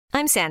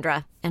I'm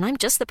Sandra, and I'm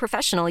just the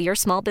professional your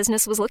small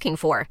business was looking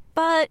for.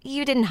 But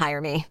you didn't hire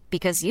me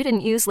because you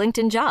didn't use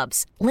LinkedIn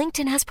Jobs.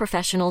 LinkedIn has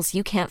professionals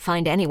you can't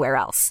find anywhere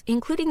else,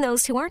 including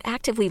those who aren't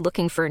actively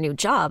looking for a new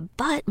job,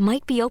 but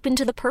might be open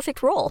to the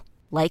perfect role,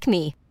 like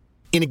me.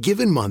 In a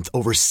given month,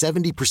 over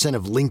 70%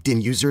 of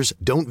LinkedIn users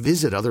don't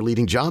visit other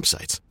leading job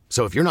sites.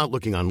 So if you're not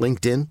looking on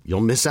LinkedIn,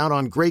 you'll miss out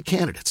on great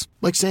candidates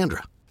like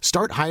Sandra.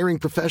 Start hiring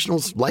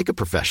professionals like a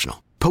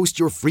professional. Post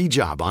your free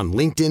job on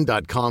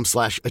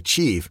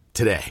linkedin.com/achieve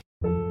today.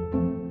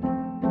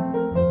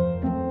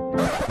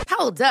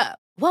 Hold up.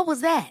 What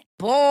was that?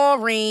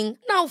 Boring.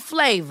 No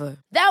flavor.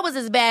 That was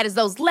as bad as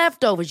those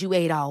leftovers you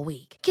ate all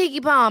week.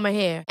 Keke Palmer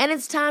here. And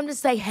it's time to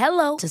say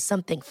hello to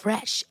something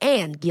fresh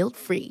and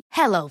guilt-free.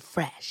 Hello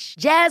Fresh.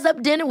 Jazz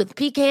up dinner with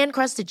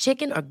pecan-crusted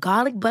chicken or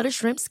garlic butter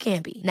shrimp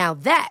scampi. Now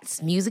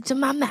that's music to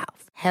my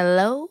mouth.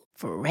 Hello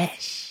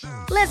Fresh.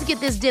 Let's get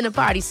this dinner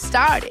party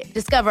started.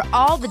 Discover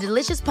all the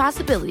delicious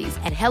possibilities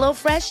at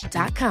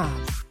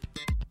HelloFresh.com.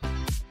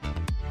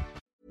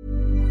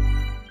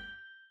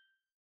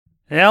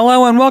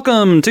 Hello and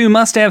welcome to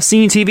Must Have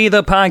Seen TV,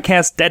 the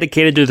podcast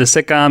dedicated to the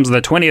sitcoms of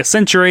the 20th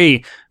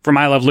century from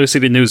I Love Lucy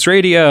to News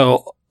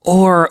Radio.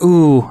 Or,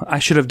 I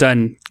should have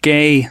done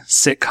gay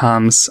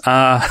sitcoms.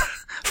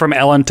 From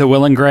Ellen to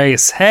Will and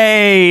Grace.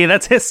 Hey,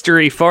 that's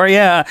history for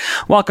ya.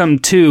 Welcome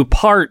to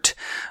part,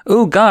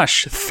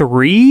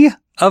 3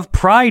 of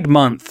Pride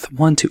Month.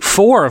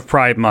 4 of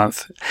Pride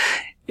Month.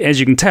 As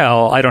you can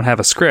tell, I don't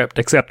have a script,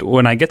 except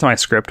when I get to my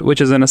script,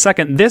 which is in a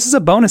second. This is a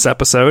bonus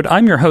episode.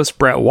 I'm your host,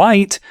 Brett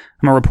White.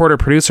 I'm a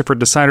reporter-producer for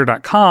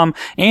Decider.com,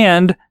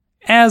 and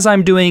as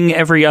I'm doing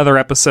every other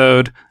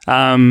episode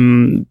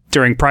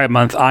during Pride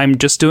Month, I'm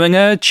just doing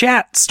a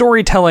chatty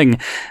storytelling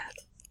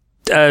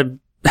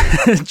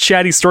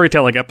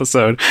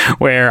episode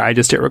where I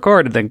just hit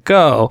record and then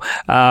go.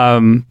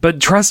 But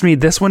trust me,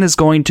 this one is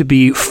going to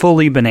be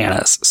fully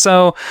bananas.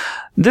 So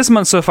this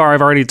month so far,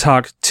 I've already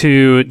talked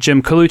to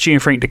Jim Colucci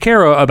and Frank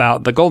DeCaro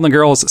about the Golden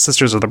Girls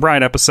Sisters of the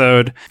Bride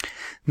episode.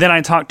 Then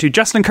I talked to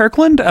Justin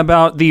Kirkland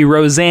about the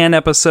Roseanne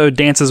episode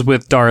Dances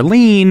with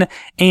Darlene.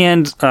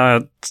 And,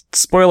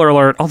 spoiler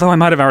alert, although I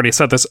might have already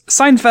said this,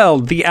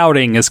 Seinfeld, The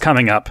Outing, is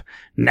coming up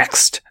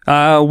next,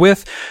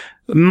 with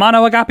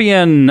Mano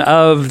Agapian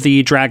of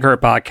the Drag Her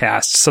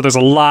podcast. So there's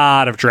a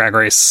lot of Drag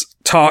Race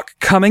talk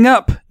coming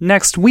up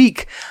next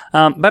week.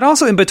 But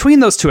also in between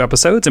those two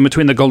episodes, in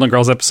between the Golden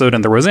Girls episode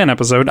and the Roseanne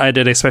episode, I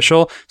did a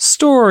special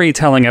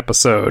storytelling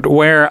episode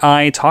where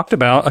I talked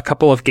about a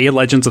couple of gay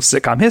legends of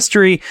sitcom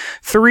history,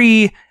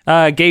 3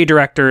 gay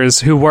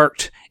directors who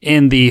worked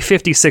in the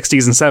 50s,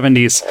 60s, and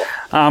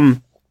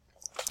 70s.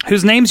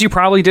 Whose names you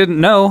probably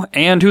didn't know,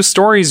 and whose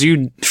stories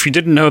if you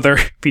didn't know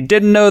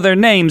their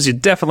names, you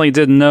definitely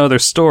didn't know their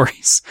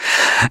stories.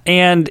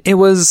 And it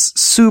was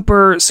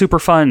super, super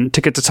fun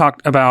to get to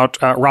talk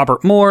about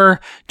Robert Moore,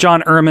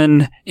 John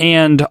Erman,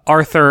 and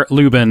Arthur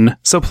Lubin.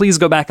 So please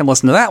go back and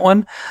listen to that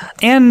one.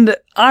 And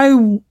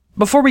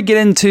before we get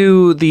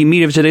into the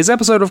meat of today's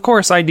episode, of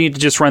course, I need to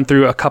just run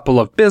through a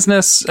couple of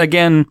business.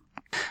 Again,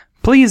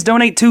 please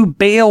donate to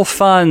bail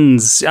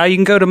funds. You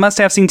can go to Must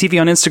Have Seen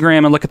TV on Instagram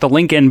and look at the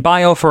link in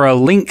bio for a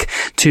link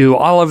to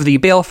all of the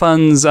bail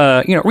funds,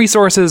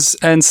 resources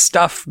and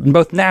stuff,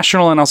 both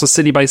national and also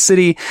city by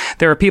city.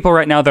 There are people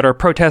right now that are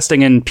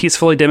protesting and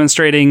peacefully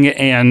demonstrating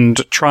and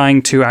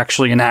trying to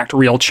actually enact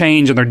real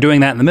change, and they're doing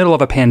that in the middle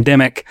of a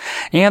pandemic.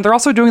 And they're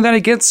also doing that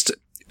against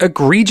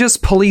egregious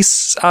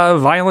police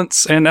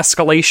violence and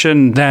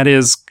escalation that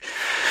is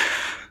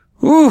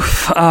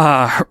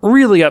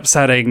really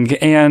upsetting,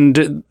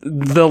 and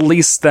the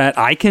least that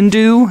I can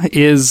do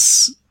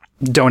is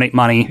donate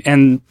money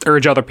and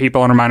urge other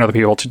people and remind other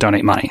people to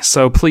donate money.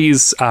 So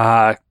please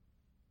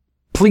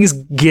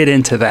get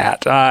into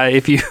that.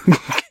 If you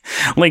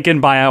link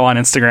in bio on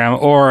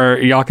Instagram, or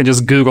y'all can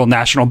just Google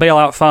National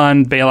Bailout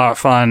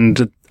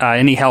Fund.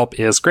 Any help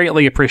is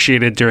greatly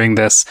appreciated during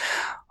this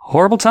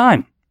horrible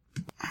time.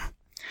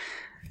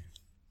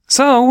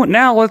 So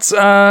now let's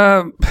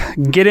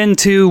get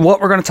into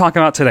what we're going to talk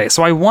about today.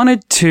 So I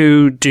wanted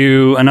to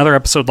do another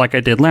episode like I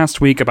did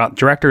last week about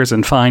directors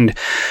and find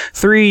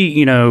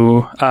 3,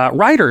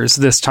 writers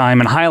this time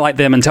and highlight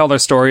them and tell their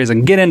stories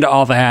and get into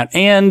all that.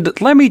 And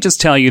let me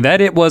just tell you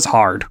that it was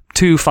hard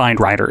to find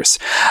writers.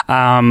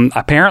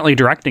 Apparently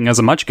directing is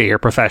a much gayer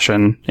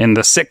profession in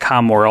the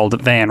sitcom world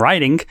than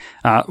writing.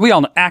 We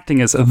all know acting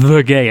is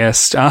the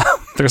gayest.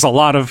 There's a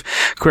lot of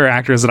queer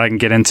actors that I can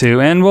get into,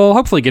 and we'll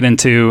hopefully get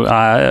into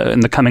in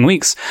the coming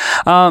weeks.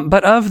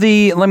 But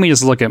let me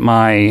just look at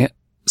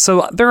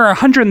so there are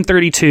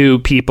 132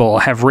 people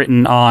have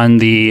written on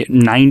the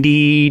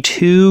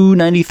 92,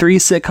 93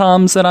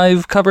 sitcoms that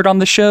I've covered on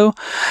the show.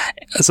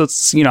 So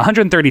it's,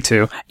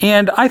 132.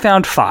 And I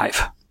found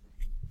 5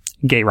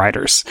 gay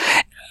writers.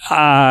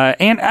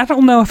 And I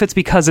don't know if it's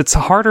because it's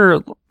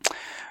harder.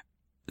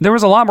 there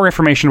was a lot more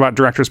information about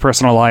directors'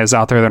 personal lives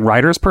out there than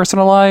writers'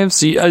 personal lives.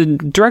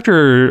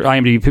 Director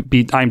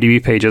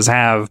IMDb pages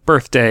have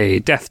birthday,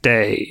 death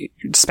day,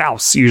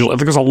 spouse, usually.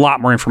 There's a lot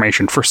more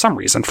information for some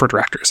reason for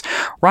directors.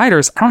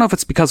 Writers, I don't know if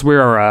it's because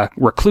we're a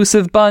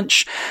reclusive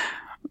bunch.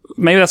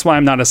 Maybe that's why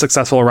I'm not a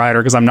successful writer,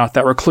 because I'm not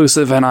that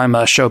reclusive and I'm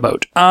a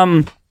showboat.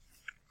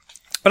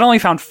 But I only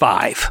found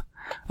 5.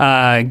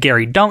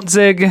 Gary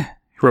Dontzig,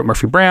 who wrote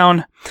Murphy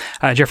Brown,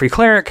 Jeffrey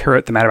Cleric, who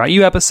wrote the Mad About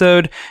You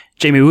episode,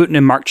 Jamie Wooten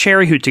and Mark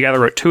Cherry, who together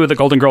wrote 2 of the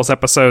Golden Girls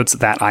episodes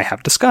that I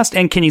have discussed,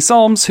 and Kenny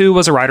Solms, who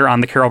was a writer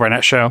on The Carol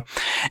Burnett Show.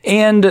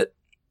 And,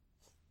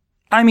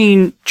 I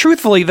mean,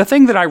 truthfully, the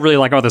thing that I really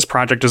like about this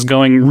project is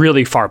going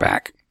really far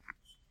back.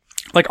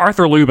 Like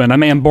Arthur Lubin, a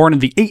man born in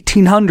the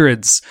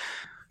 1800s,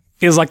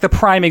 is like the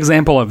prime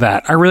example of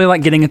that. I really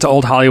like getting into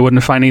old Hollywood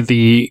and finding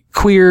the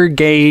queer,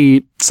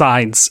 gay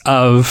sides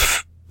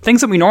of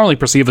things that we normally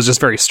perceive as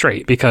just very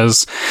straight,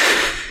 because,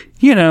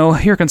 you know,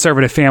 your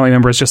conservative family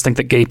members just think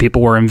that gay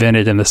people were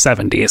invented in the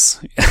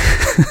 70s.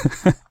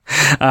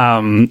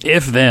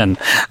 If then.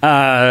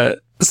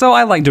 So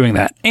I like doing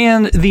that.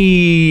 And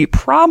the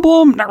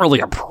problem, not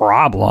really a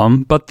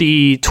problem, but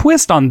the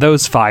twist on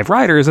those 5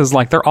 writers is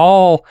like they're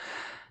all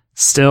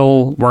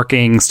still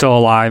working, still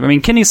alive. I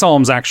mean, Kenny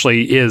Solms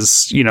actually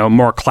is, you know,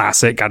 more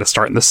classic, got to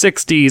start in the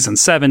 60s and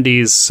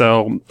 70s.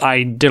 So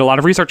I did a lot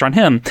of research on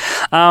him.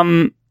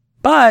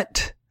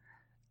 But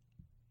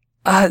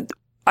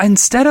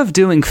instead of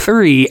doing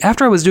 3,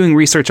 after I was doing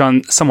research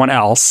on someone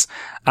else,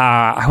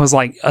 I was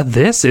like,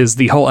 this is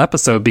the whole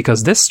episode,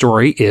 because this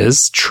story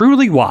is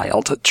truly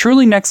wild,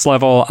 truly next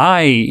level.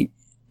 I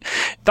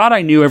thought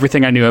I knew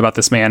everything I knew about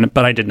this man,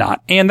 but I did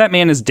not. And that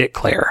man is Dick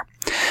Clare.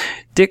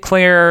 Dick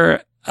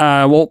Clare,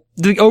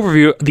 the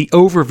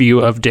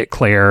overview of Dick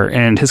Clare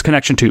and his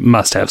connection to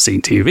Must Have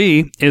Seen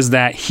TV is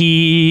that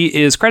he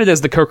is credited as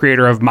the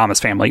co-creator of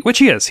Mama's Family, which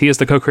he is. He is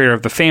the co-creator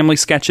of the Family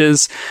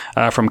sketches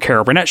from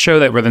Carol Burnett Show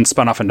that were then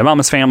spun off into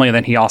Mama's Family. And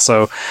then he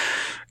also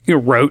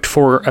wrote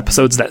 4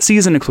 episodes that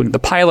season, including the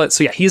pilot.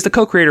 So yeah, he's the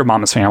co-creator of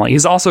Mama's Family.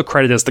 He's also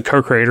credited as the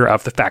co-creator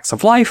of The Facts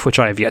of Life, which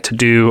I have yet to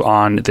do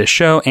on this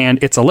show, and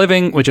It's a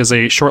Living, which is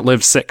a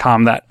short-lived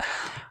sitcom that,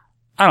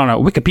 I don't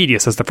know, Wikipedia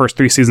says the first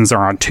 3 seasons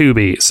are on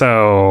Tubi,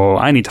 so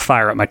I need to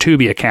fire up my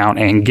Tubi account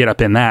and get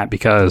up in that,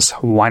 because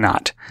why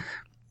not?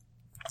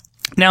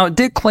 Now,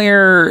 Dick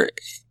Clare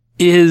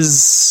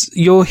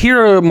you'll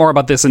hear more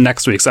about this in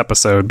next week's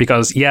episode,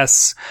 because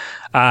yes,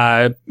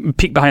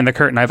 peek behind the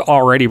curtain, I've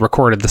already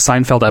recorded the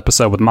Seinfeld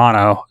episode with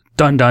Mono.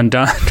 Dun, dun,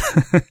 dun.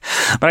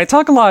 But I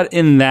talk a lot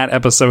in that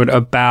episode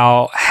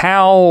about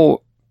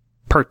how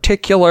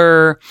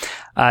particular,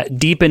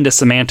 deep into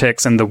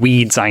semantics and the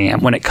weeds I am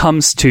when it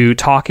comes to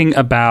talking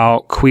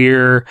about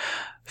queer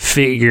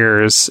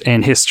figures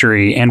in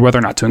history and whether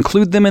or not to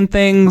include them in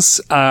things.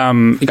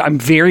 I'm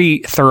very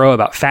thorough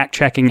about fact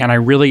checking, and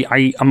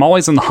I'm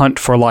always on the hunt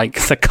for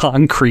like the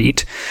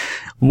concrete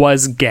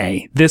was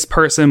gay. This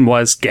person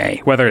was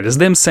gay, whether it is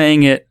them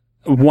saying it,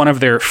 one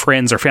of their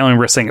friends or family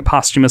members saying it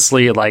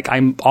posthumously. Like,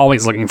 I'm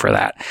always looking for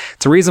that.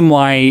 It's a reason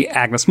why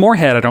Agnes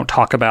Moorehead I don't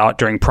talk about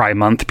during Pride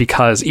Month,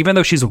 because even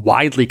though she's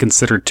widely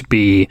considered to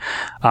be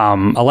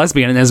a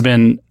lesbian and has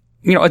been,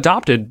 you know,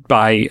 adopted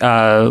by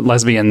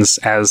lesbians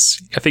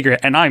as a figure,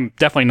 and I'm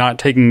definitely not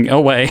taking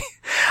away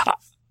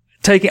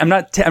I'm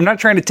not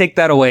trying to take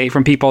that away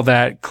from people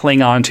that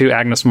cling on to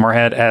Agnes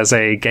Moorehead as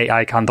a gay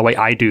icon the way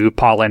I do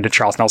Paul Lynde and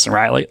Charles Nelson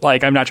Riley.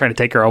 Like, I'm not trying to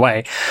take her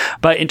away.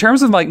 But in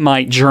terms of like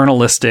my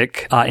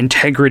journalistic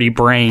integrity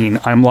brain,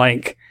 I'm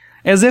like,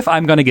 as if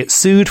I'm going to get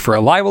sued for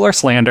libel or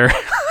slander.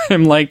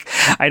 I'm like,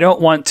 I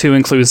don't want to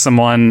include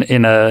someone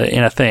in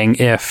a thing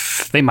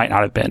if they might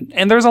not have been.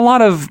 And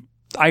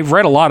I've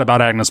read a lot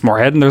about Agnes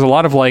Moorehead, and there's a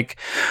lot of like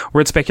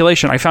weird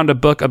speculation. I found a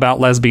book about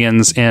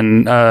lesbians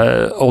in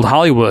old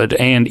Hollywood,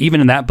 and even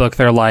in that book,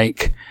 they're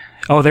like,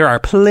 oh, there are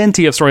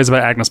plenty of stories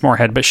about Agnes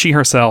Moorehead, but she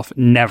herself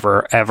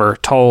never, ever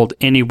told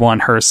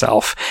anyone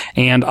herself.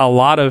 And a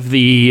lot of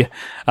the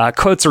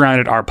quotes around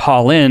it are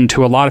Paul Lynde,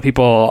 who a lot of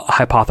people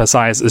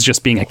hypothesize is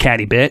just being a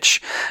catty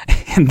bitch.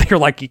 And they're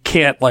like, you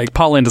can't, like,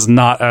 Paul Lynde is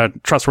not a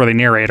trustworthy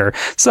narrator.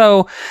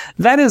 So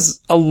that is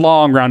a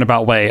long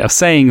roundabout way of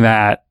saying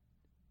that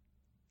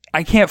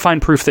I can't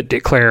find proof that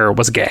Dick Clare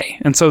was gay.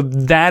 And so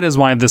that is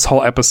why this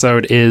whole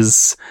episode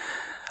is,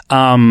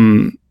 I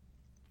don't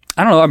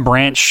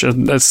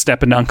know, a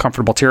step into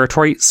uncomfortable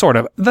territory, sort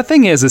of. The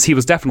thing is he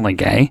was definitely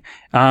gay.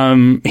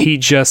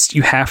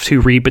 You have to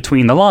read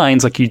between the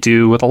lines like you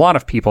do with a lot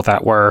of people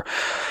that were,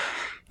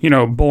 you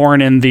know, born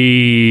in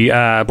the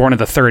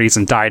 30s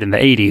and died in the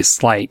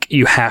 80s. Like,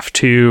 you have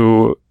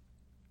to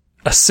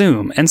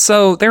assume. And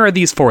so there are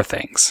these 4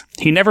 things.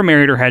 He never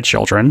married or had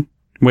children,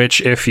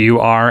 which, if you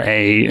are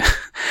a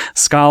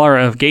scholar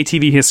of gay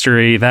TV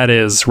history, that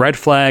is red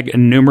flag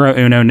numero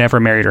uno,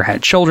 never married or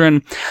had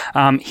children.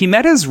 He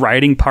met his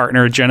writing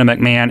partner, Jenna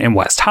McMahon, in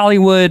West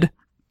Hollywood,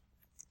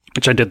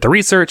 which I did the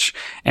research,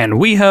 and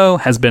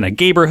WeHo has been a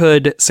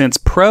gayborhood since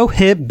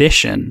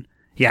Prohibition.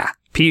 Yeah,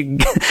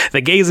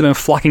 The gays have been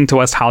flocking to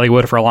West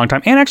Hollywood for a long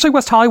time. And actually,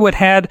 West Hollywood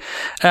had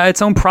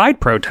its own pride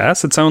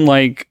protests, its own,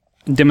 like,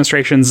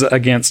 demonstrations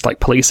against, like,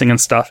 policing and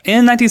stuff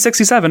in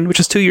 1967, which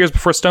is 2 years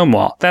before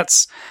Stonewall.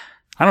 That's,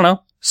 I don't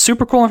know,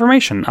 super cool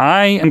information.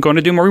 I am going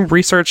to do more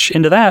research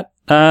into that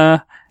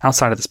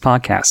outside of this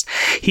podcast.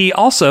 He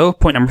also,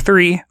 point number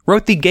 3,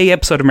 wrote the gay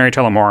episode of Mary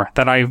Tyler Moore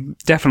that I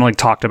definitely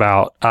talked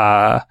about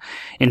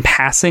in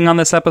passing on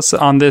this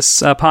episode, on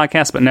this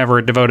podcast, but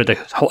never devoted a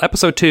whole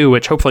episode to,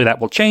 which hopefully that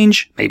will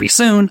change, maybe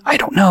soon. I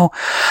don't know.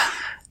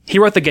 He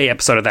wrote the gay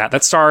episode of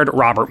that starred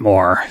Robert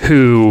Moore,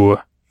 who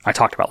I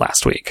talked about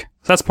last week.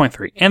 So that's point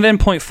 3. And then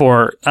point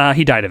 4,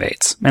 he died of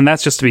AIDS. And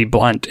that's just to be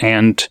blunt,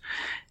 and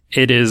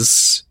it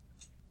is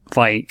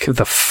like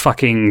the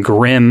fucking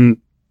grim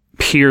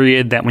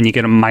period that when you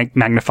get a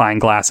magnifying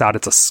glass out,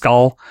 it's a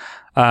skull.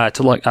 To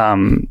look,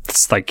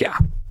 it's like, yeah,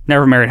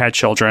 never married, had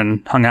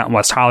children, hung out in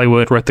West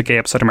Hollywood, wrote the gay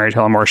episode of Mary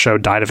Tyler Moore Show,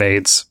 died of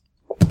AIDS.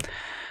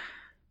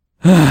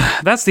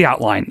 That's the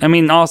outline. I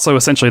mean, also,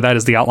 essentially, that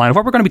is the outline of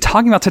what we're going to be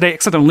talking about today,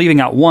 except I'm leaving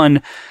out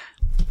one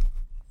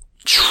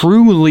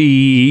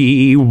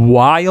truly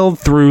wild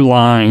through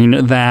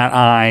line that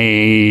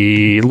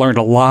I learned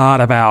a lot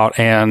about,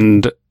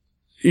 and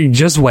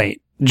just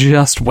wait.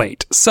 Just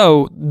wait.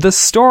 So, the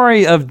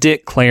story of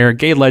Dick Clare,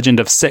 gay legend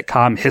of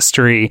sitcom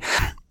history.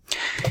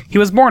 He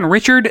was born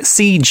Richard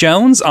C.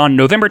 Jones on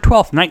November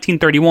 12th,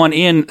 1931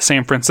 in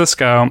San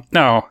Francisco.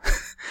 No,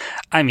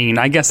 I mean,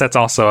 I guess that's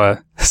also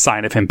a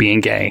sign of him being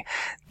gay.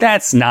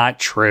 That's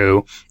not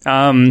true.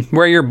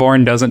 Where you're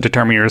born doesn't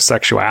determine your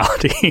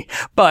sexuality.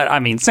 But, I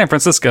mean, San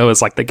Francisco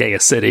is like the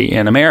gayest city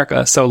in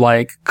America. So,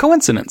 like,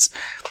 coincidence.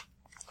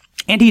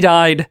 And he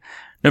died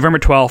November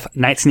 12th,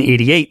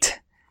 1988.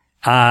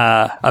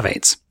 Of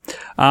AIDS.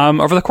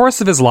 Over the course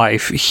of his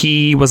life,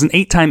 he was an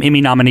 8-time Emmy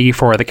nominee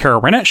for The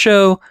Carol Burnett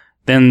Show,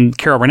 then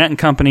Carol Burnett and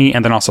Company,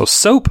 and then also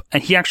Soap.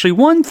 And he actually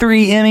won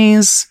 3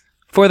 Emmys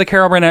for The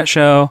Carol Burnett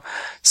Show.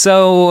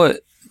 So,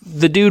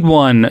 the dude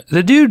won.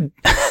 The dude,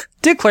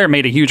 Dick Clare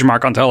made a huge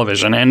mark on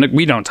television, and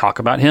we don't talk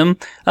about him,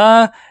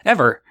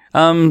 ever.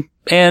 And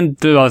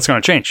that's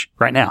going to change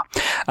right now.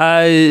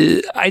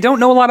 I don't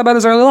know a lot about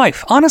his early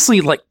life.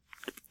 Honestly, like,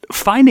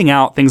 finding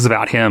out things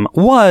about him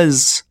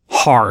was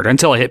hard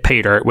until I hit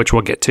pay dirt, which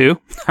we'll get to.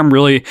 I'm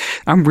really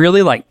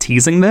like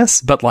teasing this,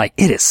 but like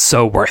it is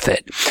so worth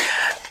it.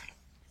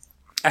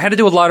 I had to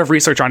do a lot of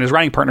research on his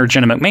writing partner,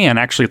 Jenna McMahon.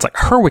 Actually, it's like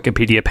her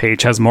Wikipedia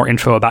page has more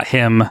info about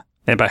him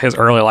and about his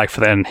early life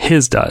than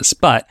his does.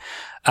 But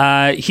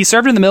he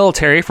served in the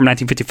military from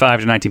 1955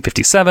 to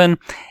 1957,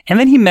 and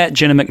then he met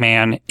Jenna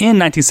McMahon in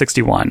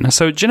 1961.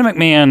 So Jenna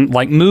McMahon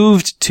like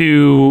moved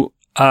to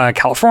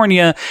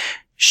California.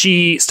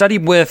 She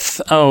studied with,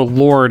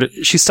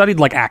 she studied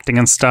like acting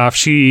and stuff.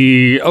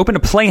 She opened a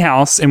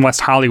playhouse in West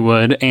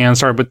Hollywood and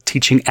started with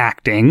teaching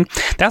acting.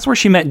 That's where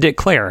she met Dick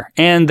Clare,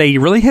 and they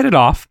really hit it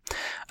off.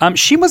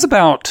 She was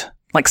about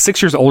like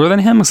 6 years older than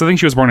him, so I think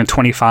she was born in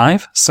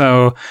 25.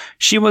 So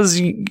she was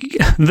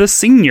the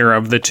senior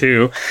of the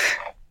two.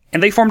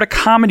 And they formed a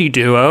comedy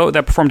duo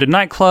that performed in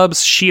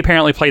nightclubs. She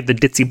apparently played the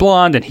ditzy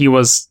blonde, and he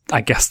was,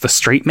 I guess, the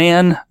straight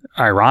man,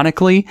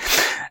 ironically.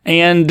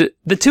 And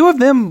the two of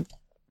them,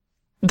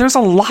 there's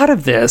a lot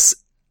of this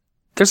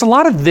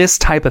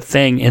type of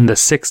thing in the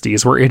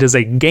 60s where it is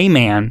a gay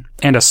man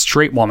and a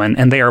straight woman,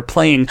 and they are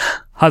playing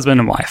husband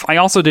and wife. I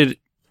also did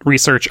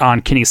research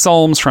on Kenny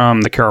Solms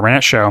from The Carol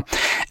Burnett Show,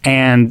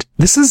 and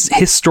this is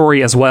his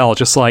story as well,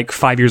 just like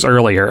 5 years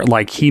earlier.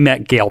 Like, he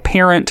met Gail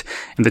Parent,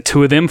 and the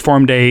two of them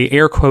formed a,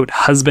 air quote,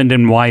 husband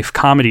and wife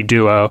comedy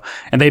duo,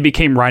 and they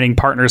became writing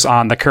partners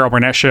on The Carol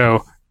Burnett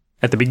Show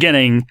at the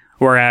beginning,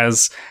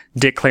 whereas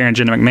Dick Clare and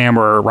Jenna McMahon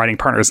were writing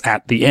partners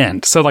at the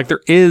end. So, like,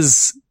 there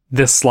is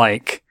this,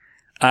 like,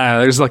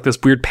 there's, like,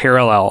 this weird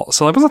parallel.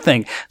 So that was a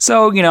thing.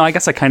 So, you know, I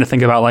guess I kind of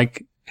think about,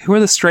 like, who are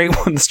the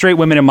straight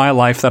women in my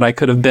life that I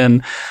could have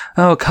been,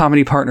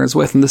 comedy partners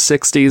with in the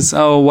 60s?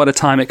 Oh, what a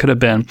time it could have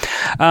been.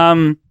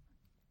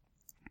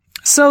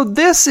 So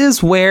this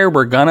is where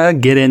we're gonna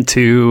get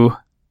into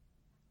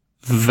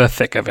the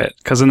thick of it.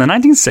 Because in the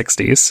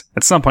 1960s,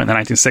 at some point in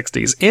the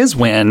 1960s, is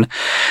when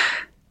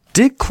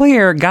Dick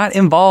Clare got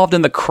involved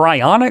in the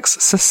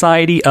Cryonics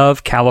Society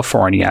of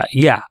California.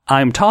 Yeah,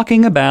 I'm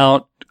talking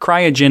about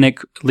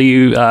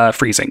cryogenically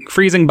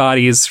freezing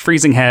bodies,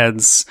 freezing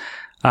heads,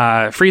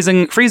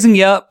 freezing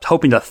you up,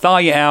 hoping to thaw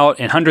you out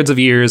in hundreds of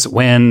years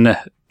when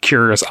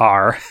cures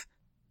are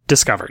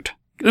discovered.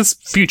 It's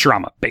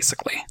Futurama,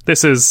 basically.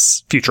 This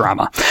is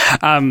Futurama.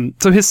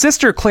 So his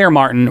sister, Claire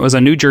Martin, was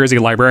a New Jersey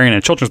librarian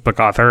and children's book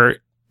author.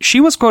 She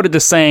was quoted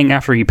as saying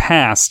after he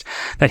passed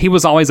that he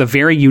was always a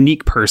very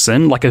unique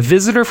person, like a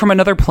visitor from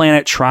another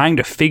planet trying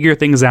to figure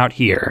things out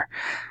here.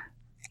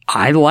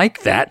 I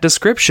like that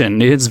description.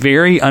 It's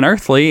very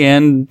unearthly,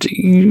 and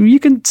you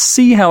can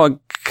see how a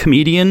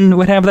comedian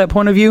would have that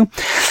point of view.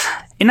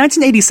 In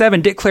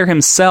 1987, Dick Clare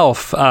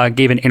himself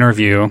gave an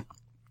interview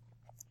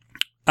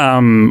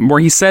where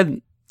he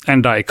said,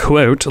 and I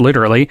quote,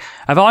 literally,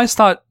 "I've always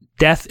thought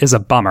death is a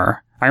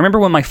bummer. I remember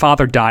when my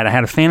father died, I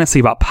had a fantasy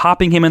about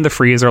popping him in the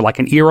freezer like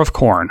an ear of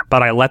corn,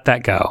 but I let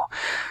that go.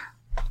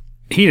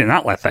 He did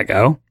not let that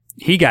go.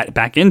 He got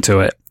back into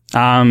it.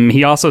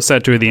 He also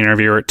said to the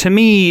interviewer, to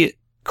me,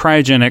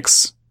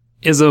 cryogenics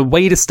is a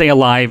way to stay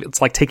alive.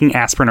 It's like taking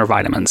aspirin or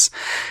vitamins.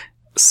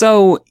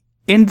 So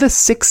in the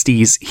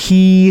 60s,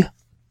 he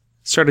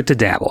started to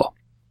dabble.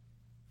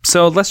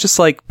 So let's just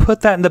like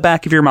put that in the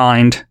back of your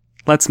mind.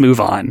 Let's move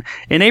on.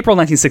 In April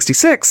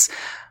 1966,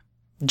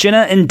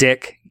 Jenna and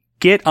Dick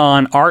get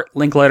on Art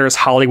Linkletter's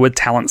Hollywood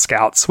Talent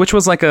Scouts, which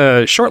was like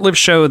a short-lived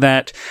show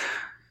that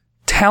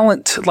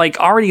talent, like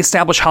already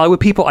established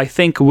Hollywood people, I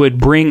think would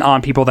bring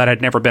on people that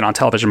had never been on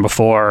television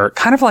before.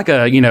 Kind of like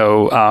a,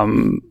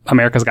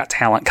 America's Got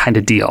Talent kind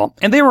of deal.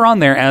 And they were on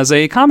there as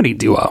a comedy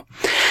duo.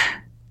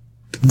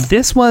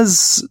 This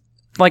was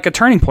like a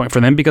turning point for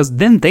them because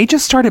then they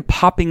just started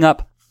popping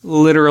up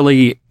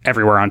literally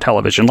everywhere on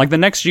television. Like the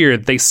next year,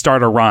 they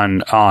start a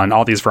run on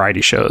all these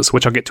variety shows,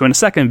 which I'll get to in a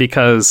second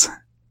because,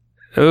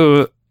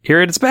 oh,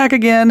 here it is back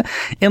again.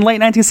 In late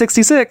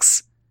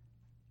 1966,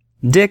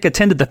 Dick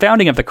attended the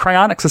founding of the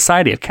Cryonic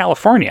Society of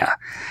California.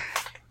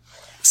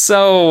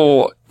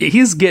 So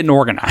he's getting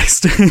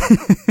organized.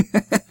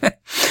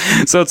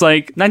 So it's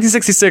like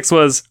 1966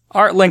 was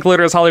Art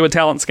Linkletter's Hollywood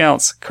Talent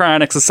Scouts,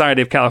 Cryonic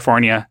Society of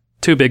California.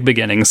 Two big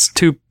beginnings,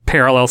 two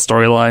parallel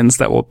storylines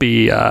that will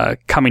be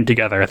coming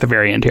together at the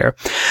very end here.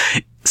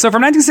 So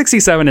from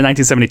 1967 to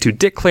 1972,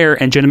 Dick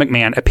Clare and Jenna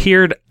McMahon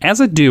appeared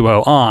as a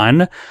duo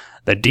on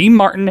The Dean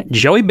Martin,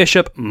 Joey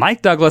Bishop,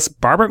 Mike Douglas,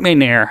 Barbara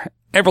McNair,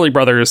 Everly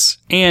Brothers,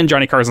 and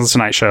Johnny Carson's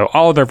Tonight Show,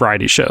 all of their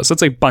variety shows. So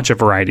it's a bunch of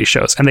variety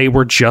shows. And they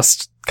were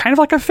just kind of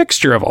like a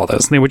fixture of all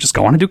those. And they would just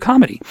go on and do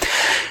comedy.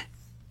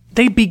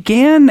 They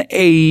began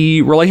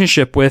a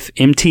relationship with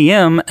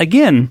MTM.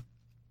 Again,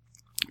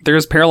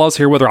 there's parallels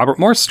here with Robert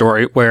Moore's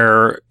story,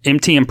 where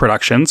MTM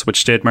Productions,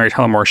 which did Mary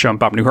Tyler Moore Show and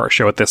Bob Newhart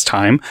Show at this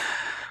time,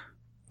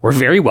 were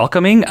very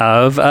welcoming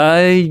of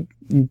gay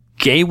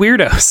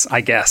weirdos,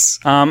 I guess.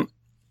 And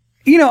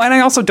I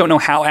also don't know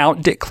how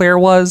out Dick Clare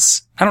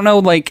was. I don't know,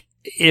 like,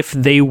 if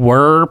they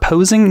were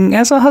posing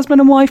as a husband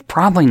and wife.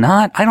 Probably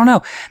not. I don't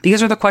know.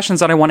 These are the questions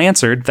that I want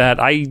answered that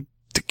I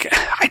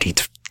need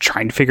to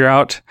try and figure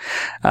out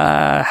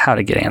how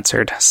to get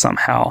answered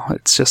somehow.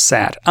 It's just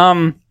sad.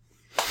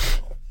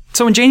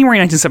 So in January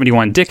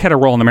 1971, Dick had a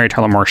role in the Mary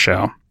Tyler Moore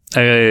Show.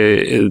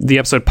 The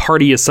episode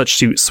Party is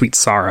Such Sweet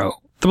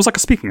Sorrow. There was like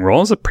a speaking role.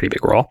 It was a pretty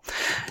big role.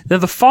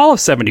 Then the fall of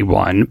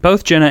 71,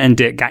 both Jenna and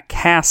Dick got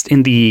cast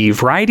in the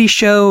variety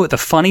show The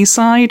Funny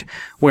Side,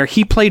 where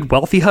he played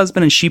wealthy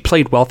husband and she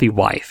played wealthy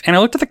wife. And I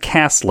looked at the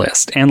cast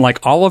list, and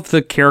like all of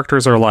the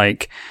characters are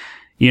like,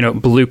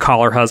 blue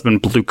collar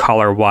husband, blue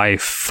collar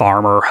wife,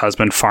 farmer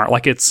husband,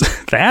 like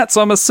it's that.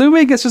 So I'm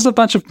assuming it's just a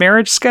bunch of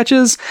marriage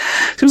sketches.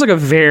 Seems like a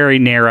very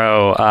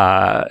narrow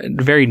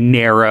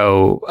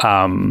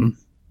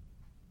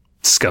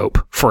scope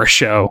for a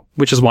show,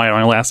 which is why it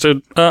only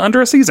lasted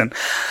under a season.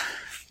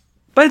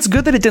 But it's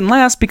good that it didn't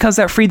last because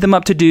that freed them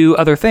up to do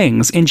other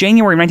things. In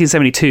January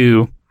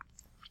 1972,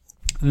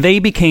 they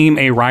became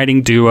a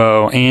writing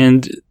duo,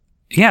 and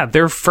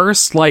their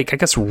first,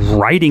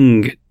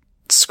 writing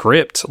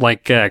script,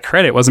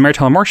 credit was the Mary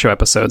Tyler Moore Show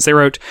episodes. They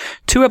wrote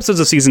 2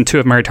 episodes of season 2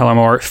 of Mary Tyler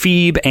Moore,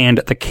 Phoebe and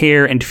the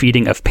Care and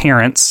Feeding of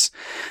Parents.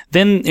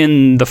 Then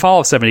in the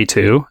fall of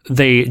 72,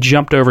 they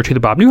jumped over to the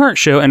Bob Newhart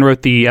Show and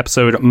wrote the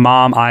episode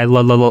Mom, I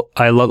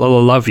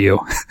Love You,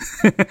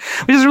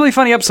 which is a really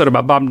funny episode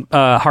about Bob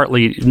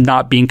Hartley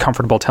not being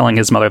comfortable telling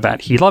his mother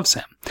that he loves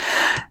him.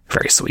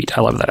 Very sweet.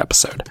 I love that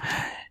episode.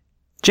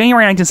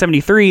 January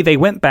 1973, they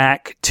went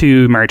back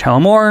to Mary Tyler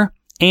Moore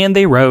and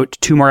they wrote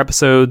 2 more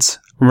episodes,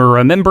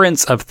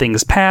 Remembrance of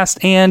Things Past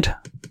and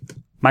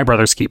My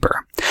Brother's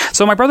Keeper.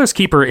 So My Brother's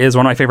Keeper is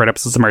one of my favorite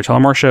episodes of the Mary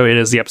Tyler Moore Show. It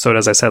is the episode,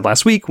 as I said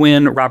last week,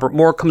 when Robert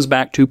Moore comes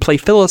back to play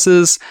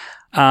Phyllis's,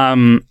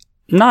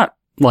 not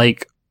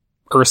like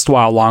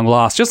erstwhile long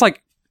lost, just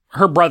like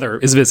her brother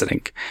is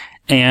visiting,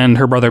 and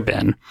her brother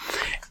Ben.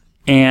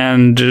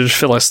 And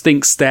Phyllis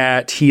thinks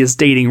that he is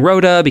dating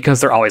Rhoda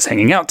because they're always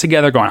hanging out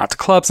together, going out to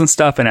clubs and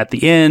stuff. And at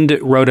the end,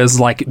 Rhoda's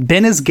like,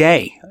 Ben is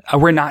gay.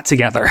 We're not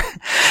together.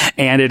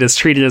 And it is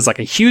treated as like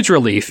a huge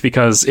relief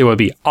because it would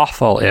be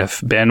awful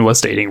if Ben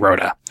was dating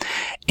Rhoda.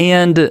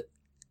 And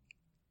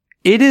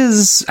it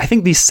is, I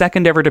think, the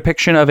second ever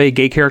depiction of a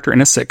gay character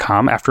in a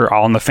sitcom, after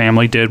All in the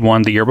Family did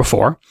one the year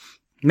before,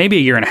 maybe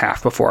a year and a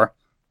half before.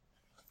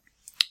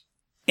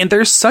 And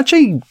there's such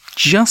a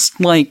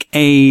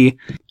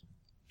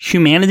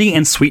humanity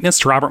and sweetness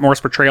to Robert Moore's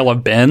portrayal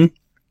of Ben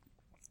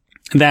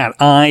that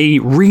I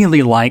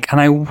really like,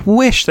 and I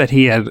wish that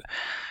he had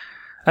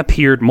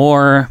appeared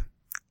more.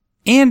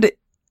 And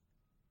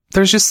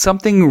there's just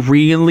something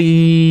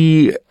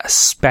really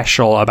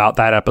special about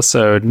that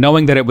episode,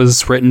 knowing that it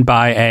was written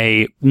by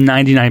a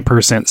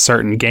 99%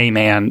 certain gay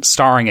man,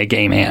 starring a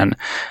gay man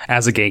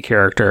as a gay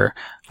character,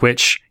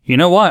 which, you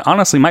know what,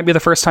 honestly might be the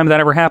first time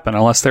that ever happened,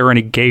 unless there were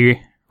any gay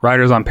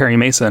writers on Perry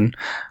Mason.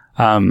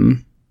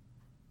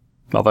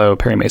 Although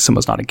Perry Mason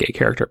was not a gay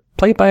character.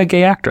 Played by a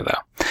gay actor,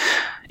 though.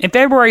 In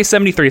February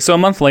 73, so a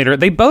month later,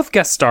 they both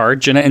guest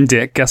starred, Jenna and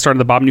Dick guest starred in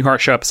the Bob Newhart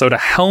Show episode, A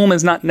Home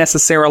is Not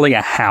Necessarily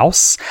a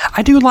House.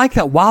 I do like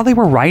that while they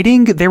were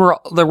writing,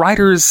 the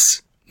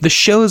writers, the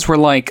shows were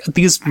like,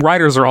 these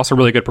writers are also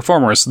really good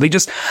performers, so they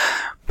just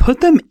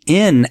put them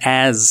in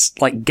as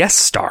like guest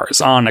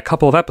stars on a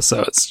couple of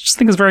episodes. Just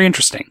think it's very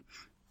interesting.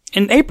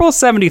 In April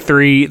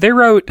 73, they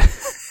wrote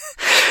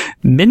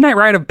Midnight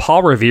Ride of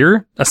Paul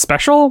Revere, a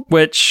special,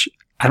 which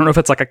I don't know if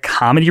it's like a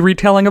comedy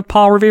retelling of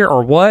Paul Revere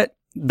or what.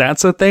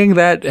 That's a thing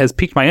that has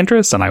piqued my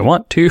interest, and I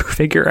want to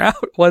figure out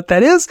what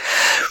that is.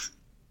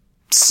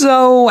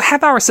 So,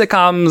 half-hour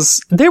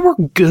sitcoms, they were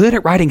good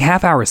at writing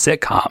half-hour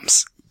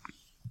sitcoms.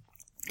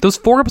 Those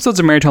 4 episodes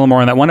of Mary Tyler Moore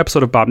and that 1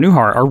 episode of Bob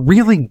Newhart are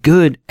really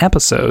good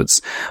episodes,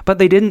 but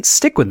they didn't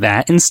stick with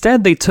that.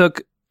 Instead, they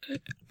took,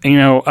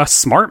 a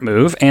smart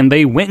move, and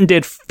they went and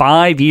did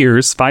 5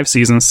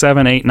 seasons,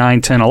 7, 8,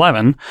 9, 10,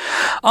 11,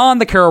 on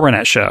The Carol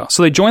Burnett Show.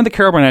 So they joined The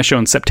Carol Burnett Show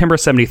in September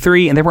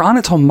 73, and they were on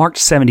until March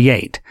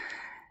 78.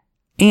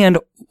 And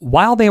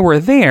while they were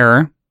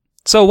there,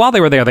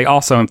 they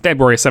also, in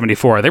February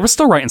 74, they were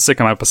still writing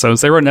sitcom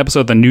episodes. They wrote an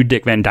episode of the new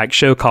Dick Van Dyke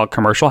Show called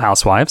Commercial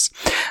Housewives.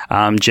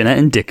 Jenna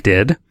and Dick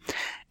did.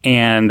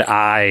 And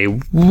I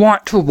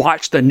want to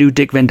watch the new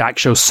Dick Van Dyke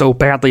Show so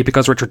badly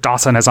because Richard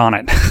Dawson is on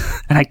it.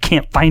 And I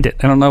can't find it.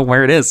 I don't know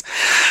where it is.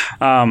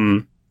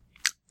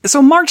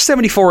 So March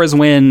 74 is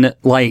when,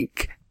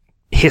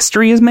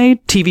 history is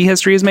made. TV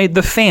history is made.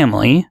 The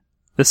Family,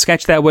 the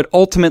sketch that would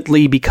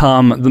ultimately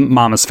become the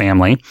Mama's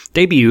Family,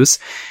 debuts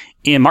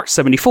in March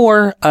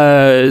 74,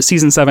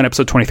 season 7,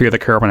 episode 23 of The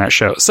Carol Burnett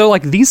Show. So,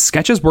 these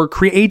sketches were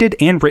created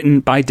and written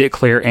by Dick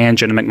Clear and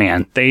Jenna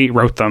McMahon. They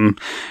wrote them.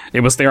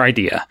 It was their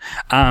idea.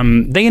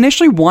 They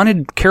initially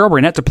wanted Carol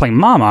Burnett to play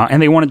Mama, and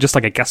they wanted just,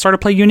 a guest star to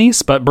play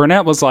Eunice, but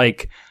Burnett was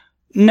like,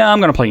 no, I'm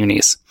going to play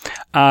Eunice.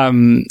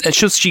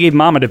 She gave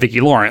Mama to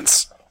Vicki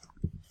Lawrence.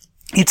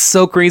 It's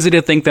so crazy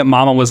to think that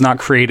Mama was not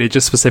created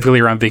just specifically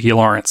around Vicki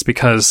Lawrence,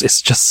 because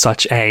it's just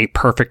such a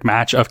perfect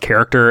match of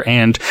character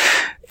and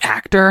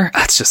actor.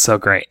 That's just so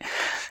great.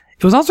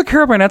 It was also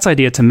Carol Burnett's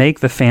idea to make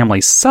the Family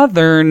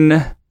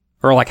Southern,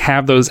 or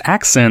have those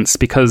accents,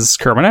 because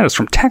Carol Burnett is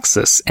from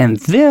Texas, and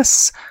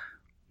this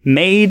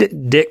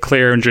made Dick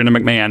Clear and Jenna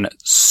McMahon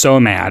so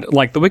mad.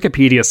 The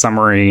Wikipedia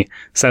summary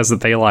says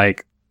that they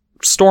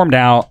stormed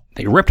out,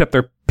 they ripped up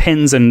their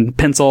pens and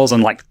pencils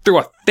and threw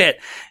a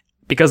fit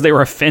because they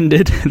were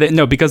offended.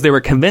 Because they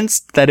were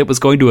convinced that it was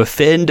going to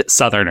offend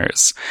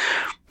Southerners.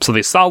 So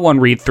they saw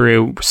one read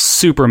through,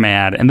 super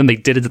mad, and then they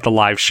did it at the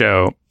live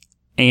show,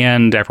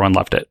 and everyone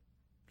loved it.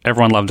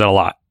 Everyone loved it a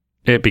lot.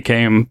 It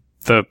became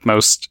the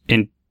most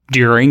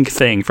enduring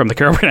thing from the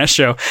Carol Burnett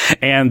Show,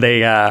 and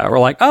they were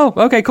like, oh,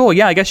 okay, cool,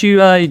 yeah, I guess you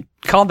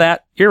called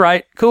that. You're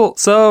right, cool.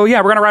 So yeah,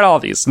 we're going to write all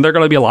of these, and there are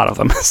going to be a lot of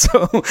them.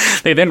 So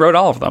they then wrote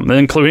all of them,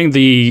 including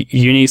the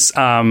Eunice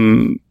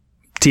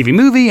TV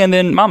movie, and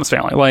then Mama's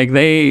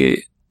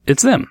Family.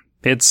 It's them.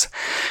 It's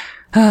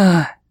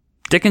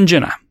Dick and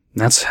Jenna.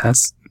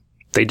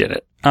 They did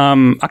it.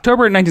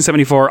 October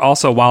 1974,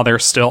 also while they're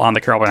still on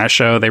the Carol Burnett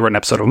Show, they wrote an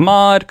episode of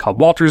Maude called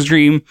Walter's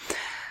Dream.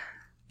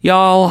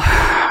 Y'all,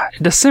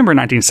 December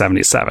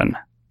 1977,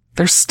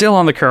 they're still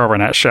on the Carol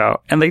Burnett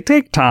Show, and they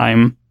take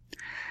time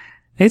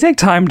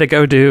to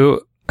go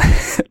do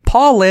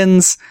Paul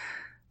Lynde's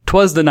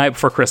 'Twas the Night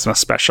Before Christmas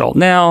special.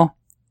 Now,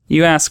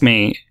 you ask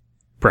me,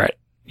 Brett,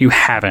 you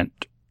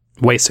haven't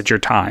wasted your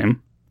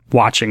time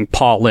watching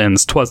Paul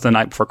Lynde's 'Twas the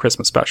Night Before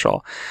Christmas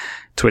special.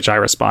 To which I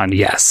respond,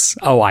 yes.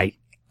 Oh, I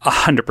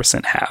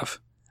 100% have.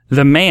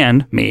 The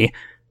man, me,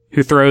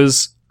 who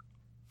throws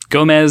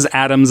Gomez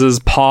Adams'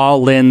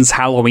 Paul Lynde's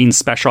Halloween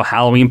special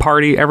Halloween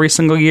party every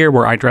single year,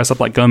 where I dress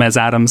up like Gomez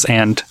Adams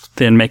and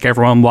then make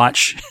everyone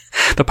watch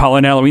the Paul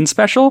Lynde Halloween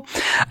special.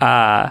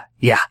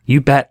 Yeah,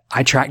 you bet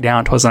I tracked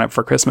down 'Twas the Night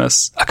Before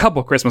Christmas a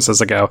couple Christmases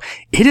ago.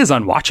 It is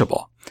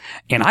unwatchable.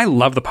 And I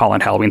love the Paul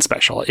Lynde Halloween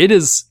special.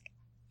 It's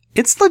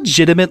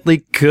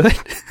legitimately good.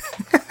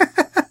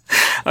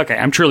 Okay,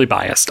 I'm truly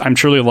biased. I'm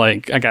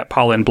truly I got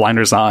Paul Lynde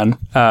blinders on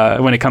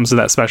when it comes to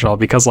that special,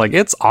 because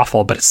it's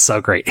awful, but it's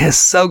so great. It's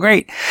so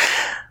great.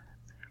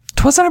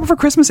 'Twas the Night Before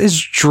Christmas is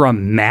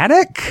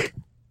dramatic.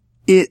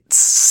 It's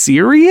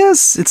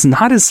serious. It's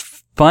not as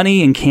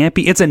funny and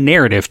campy. It's a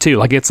narrative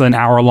too. It's an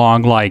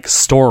hour-long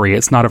story.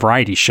 It's not a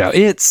variety show.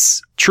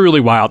 It's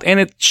truly wild, and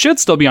it should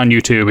still be on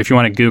YouTube if you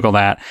want to Google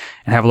that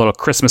and have a little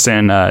Christmas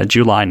in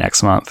July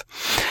next month.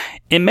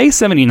 In May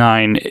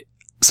 79.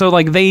 So,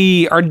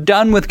 they are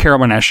done with Carol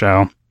Burnett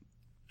Show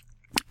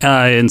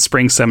in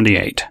spring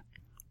 78.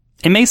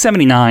 In May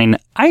 79,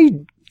 I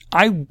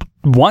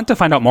want to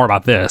find out more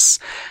about this.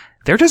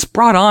 They're just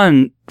brought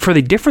on for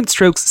the Different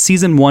Strokes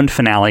Season 1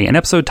 finale, an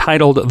episode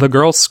titled The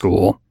Girls'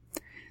 School.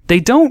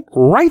 They don't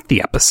write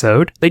the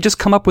episode. They just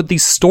come up with the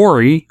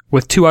story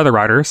with 2 other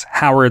writers,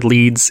 Howard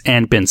Leeds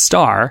and Ben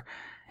Starr.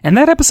 And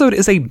that episode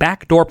is a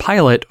backdoor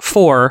pilot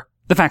for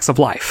The Facts of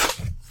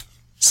Life.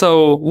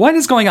 So, what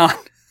is going on?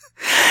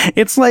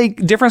 It's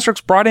Different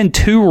Strokes brought in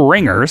 2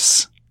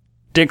 ringers,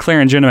 Dick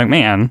Clear and Jenna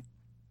McMahon,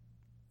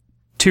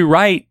 to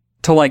write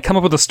to like come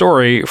up with a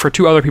story for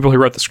two other people who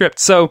wrote the script.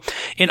 So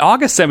in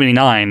August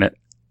 79,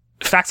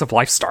 Facts of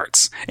Life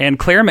starts, and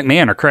Claire and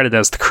McMahon are credited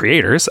as the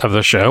creators of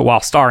the show, while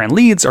Starr and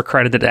Leeds are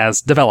credited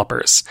as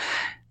developers.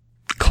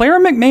 Claire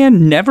and McMahon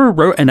never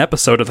wrote an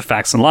episode of The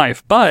Facts of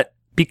Life, but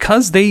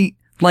because they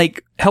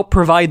like helped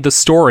provide the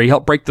story,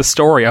 helped break the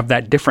story of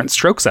that Different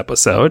Strokes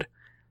episode,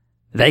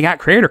 they got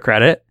creator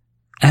credit,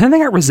 and then they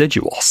got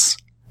residuals.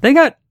 They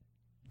got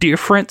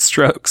Different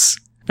Strokes.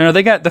 No,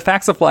 they got The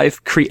Facts of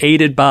Life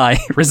created by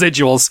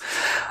residuals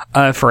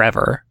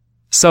forever.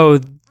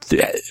 So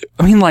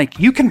I mean, like,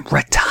 you can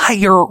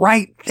retire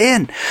right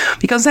then,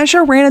 because that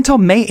show ran until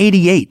May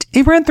 88.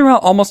 It ran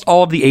throughout almost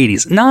all of the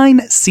 80s.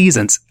 9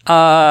 seasons.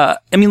 I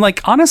mean,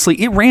 like,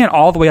 honestly, it ran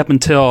all the way up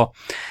until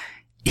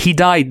he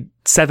died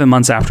 7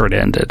 months after it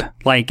ended.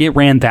 Like, it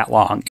ran that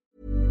long.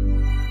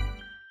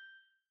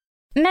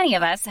 Many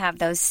of us have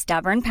those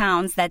stubborn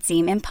pounds that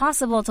seem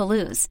impossible to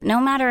lose, no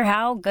matter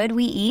how good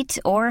we eat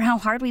or how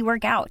hard we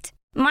work out.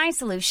 My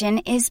solution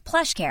is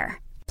PlushCare.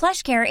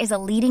 PlushCare is a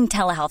leading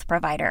telehealth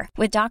provider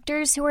with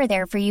doctors who are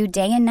there for you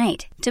day and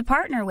night to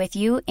partner with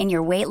you in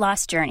your weight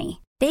loss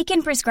journey. They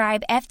can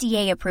prescribe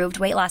FDA-approved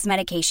weight loss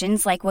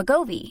medications like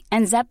Wegovy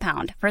and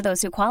Zepbound for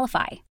those who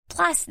qualify.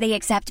 Plus, they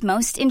accept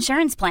most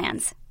insurance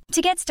plans.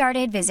 To get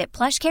started, visit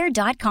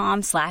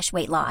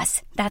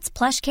plushcare.com/weightloss. That's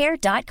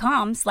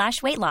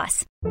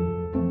plushcare.com/weightloss.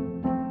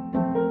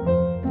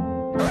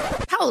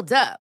 Hold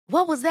up.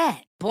 What was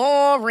that?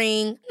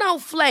 Boring. No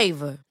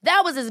flavor.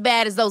 That was as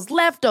bad as those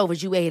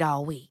leftovers you ate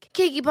all week.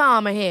 Keke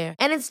Palmer here.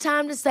 And it's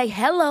time to say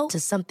hello to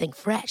something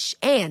fresh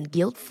and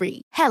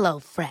guilt-free. Hello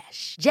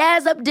Fresh.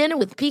 Jazz up dinner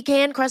with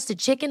pecan-crusted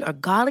chicken or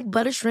garlic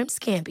butter shrimp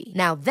scampi.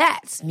 Now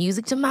that's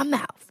music to my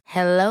mouth.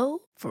 Hello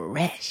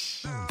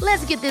Fresh.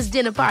 Let's get this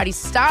dinner party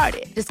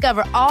started.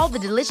 Discover all the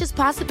delicious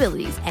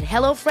possibilities at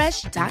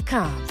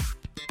HelloFresh.com.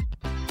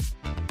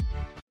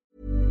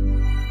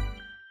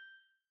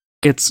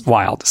 It's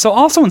wild. So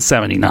also in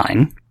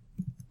 79,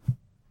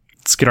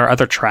 let's get our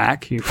other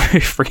track.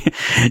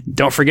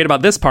 Don't forget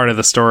about this part of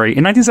the story.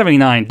 In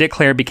 1979, Dick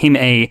Clare became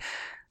a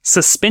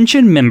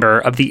suspension member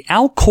of the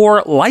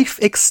Alcor Life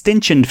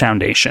Extension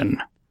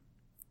Foundation.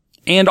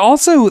 And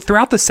also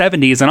throughout the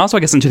 70s and also I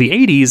guess into the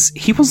 80s,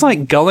 he was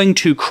like going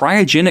to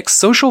cryogenic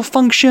social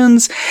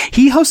functions.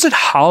 He hosted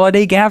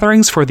holiday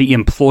gatherings for the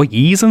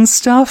employees and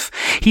stuff.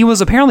 He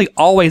was apparently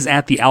always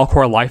at the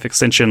Alcor Life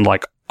Extension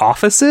like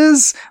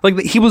offices. Like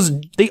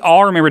they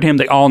all remembered him.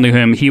 They all knew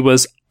him. He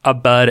was a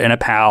bud and a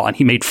pal, and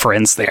he made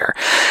friends there.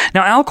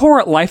 Now,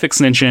 Alcor Life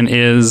Extension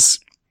is...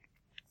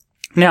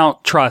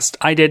 Now, trust,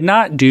 I did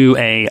not do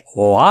a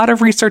lot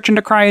of research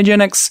into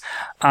cryogenics,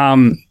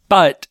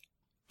 but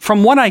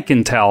from what I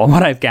can tell,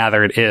 what I've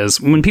gathered is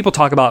when people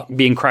talk about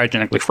being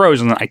cryogenically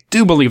frozen, I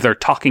do believe they're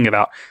talking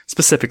about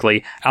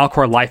specifically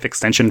Alcor Life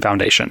Extension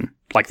Foundation.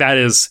 Like, that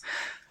is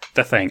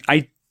the thing.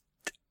 I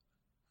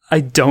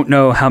don't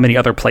know how many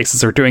other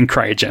places are doing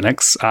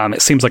cryogenics.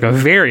 It seems like a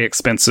very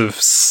expensive,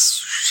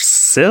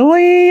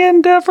 silly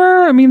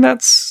endeavor. I mean,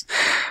 that's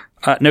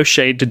no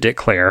shade to Dick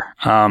Clare.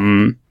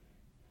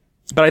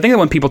 But I think that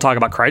when people talk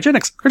about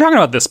cryogenics, they're talking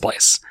about this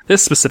place,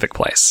 this specific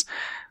place.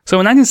 So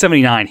in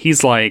 1979,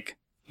 he's like,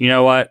 you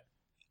know what?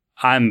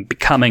 I'm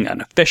becoming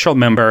an official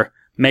member,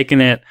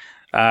 making it,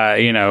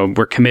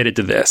 we're committed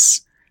to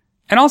this.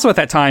 And also at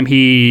that time,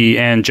 he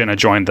and Jenna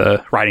joined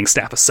the writing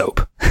staff of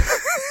Soap.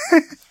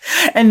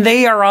 And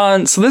they are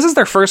on, so this is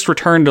their first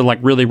return to like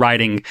really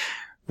writing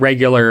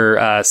regular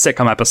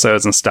sitcom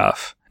episodes and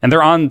stuff. And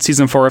they're on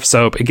season 4 of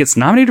Soap. It gets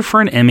nominated for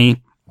an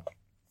Emmy.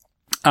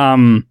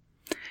 And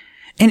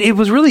it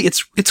was really,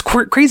 it's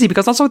crazy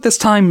because also at this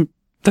time,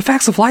 The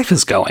Facts of Life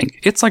is going.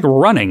 It's like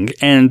running,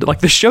 and like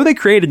the show they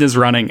created is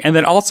running, and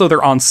then also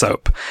they're on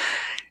Soap.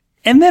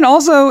 And then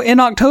also in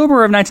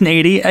October of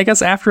 1980, I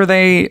guess after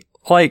they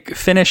like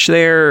finish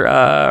their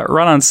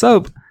run on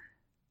Soap,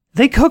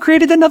 they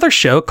co-created another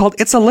show called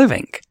It's a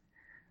Living.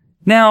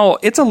 Now,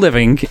 It's a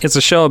Living is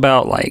a show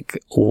about like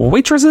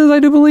waitresses, I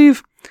do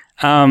believe.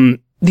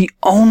 The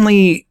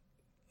only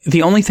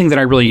thing that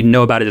I really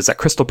know about it is that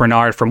Crystal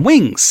Bernard from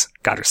Wings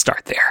got her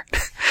start there.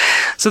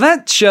 So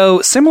that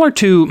show, similar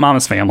to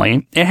Mama's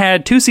Family, it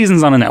had 2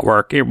 seasons on a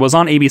network. It was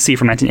on ABC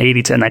from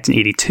 1980 to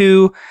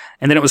 1982,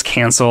 and then it was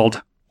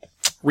canceled,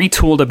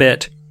 retooled a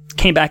bit,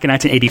 came back in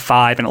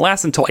 1985, and it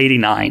lasted until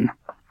 89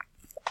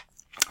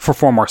 for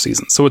 4 more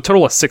seasons. So a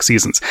total of 6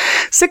 seasons.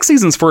 6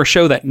 seasons for a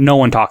show that no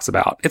one talks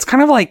about. It's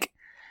kind of like,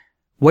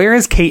 where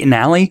is Kate and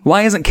Allie?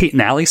 Why isn't Kate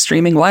and Allie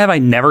streaming? Why have I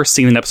never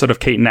seen an episode of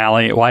Kate and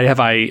Allie? Why have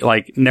I,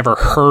 like, never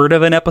heard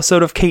of an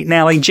episode of Kate and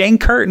Allie? Jane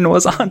Curtin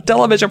was on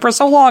television for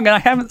so long, and I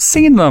haven't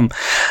seen them.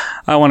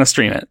 I want to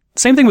stream it.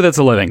 Same thing with It's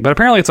a Living, but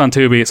apparently it's on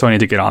Tubi, so I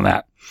need to get on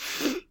that.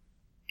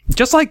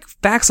 Just like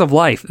Facts of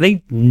Life,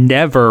 they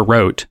never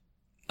wrote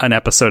an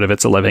episode of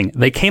It's a Living.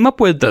 They came up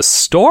with the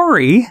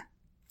story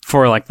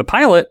for, like, the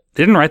pilot.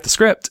 They didn't write the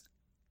script.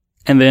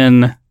 And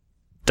then,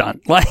 done.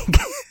 Like...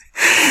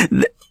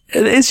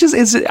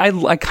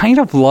 I kind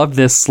of love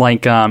this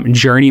like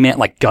journeyman,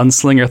 like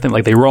gunslinger thing.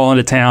 Like they roll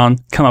into town,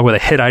 come up with a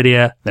hit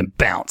idea, then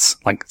bounce.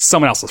 Like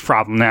someone else's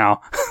problem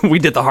now. We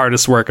did the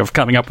hardest work of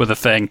coming up with a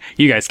thing.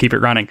 You guys keep it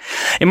running.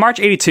 In March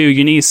 82,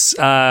 Eunice,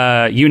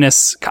 I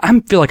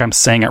feel like I'm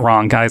saying it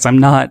wrong, guys. I'm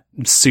not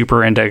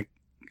super into.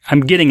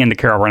 I'm getting into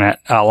Carol Burnett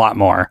a lot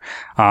more.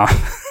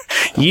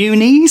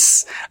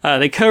 Eunice,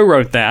 they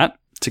co-wrote that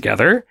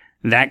together.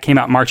 That came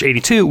out March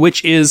 82,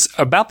 which is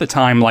about the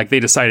time like they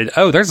decided,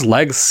 oh, there's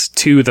legs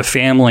to the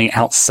family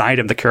outside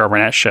of the Carol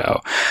Burnett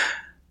show.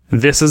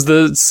 This is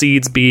the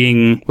seeds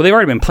being, well, they've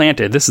already been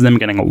planted. This is them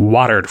getting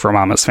watered for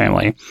Mama's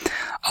Family.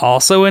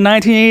 Also in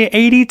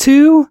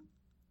 1982,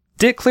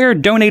 Dick Clare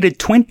donated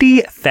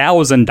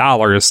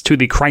 $20,000 to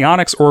the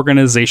cryonics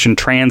organization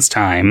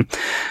TransTime,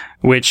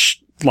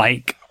 which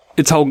like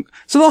so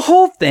the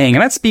whole thing,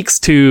 and that speaks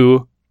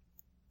to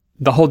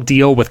the whole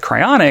deal with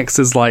cryonics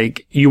is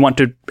like, you want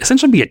to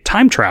essentially be a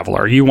time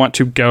traveler. You want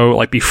to go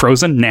like be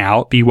frozen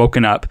now, be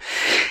woken up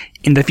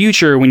in the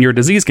future when your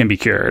disease can be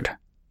cured.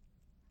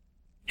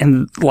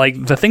 And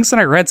like the things that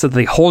I read said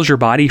they hold your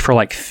body for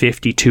like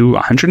 50 to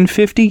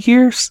 150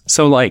 years.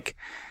 So like,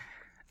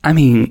 I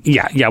mean,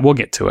 yeah, we'll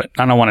get to it.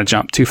 I don't want to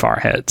jump too far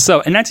ahead. So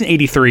in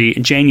 1983,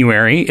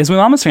 January is when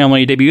Mama's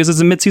Family debuts as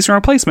a mid-season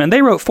replacement.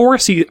 They wrote four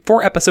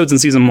episodes in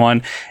season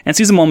 1, and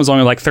season 1 was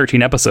only like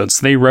 13 episodes.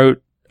 So they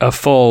wrote a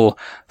full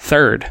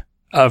third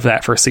of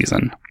that first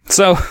season.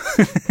 So,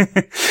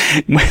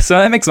 so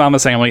that makes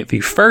Mama's Family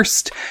the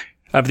first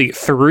of the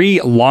 3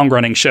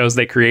 long-running shows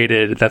they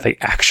created that they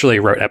actually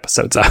wrote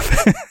episodes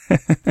of.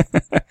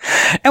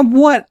 And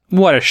what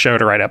a show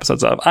to write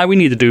episodes of. We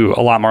need to do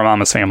a lot more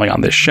Mama's Family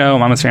on this show.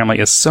 Mama's Family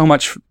is so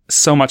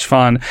much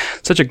fun.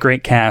 Such a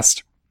great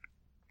cast.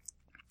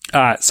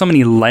 So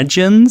many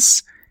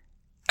legends.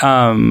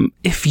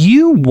 If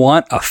you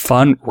want a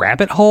fun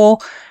rabbit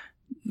hole,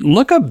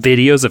 look up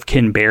videos of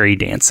Ken Berry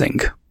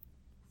dancing.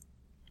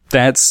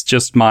 That's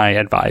just my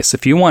advice.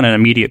 If you want an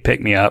immediate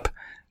pick-me-up,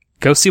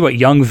 go see what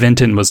young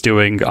Vinton was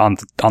doing on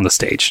the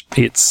stage.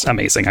 It's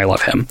amazing. I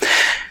love him.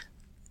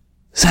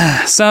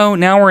 So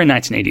now we're in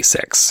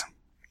 1986.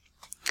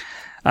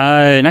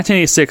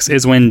 1986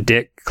 is when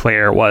Dick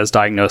Clare was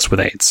diagnosed with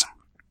AIDS.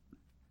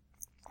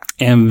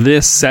 And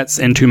this sets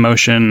into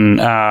motion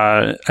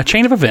a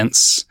chain of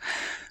events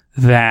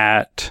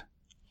that,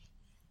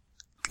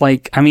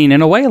 like, I mean,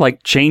 in a way,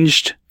 like,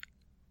 changed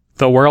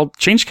the world,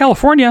 changed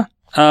California.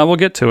 We'll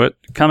get to it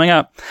coming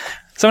up.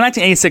 So in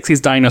 1986,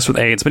 he's diagnosed with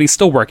AIDS, but he's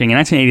still working. In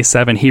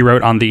 1987, he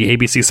wrote on the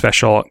ABC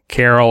special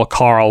Carol,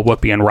 Carl,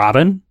 Whoopi, and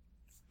Robin.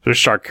 There's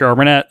starred Carol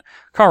Burnett,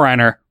 Carl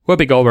Reiner,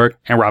 Whoopi Goldberg,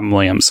 and Robin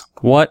Williams.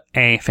 What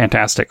a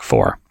fantastic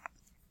 4.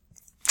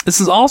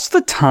 This is also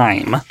the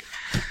time.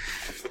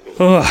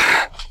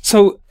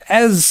 So,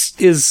 as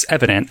is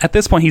evident, at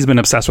this point, he's been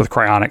obsessed with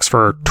cryonics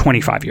for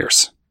 25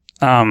 years.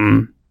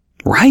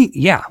 Right?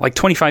 Yeah, like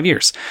 25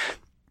 years.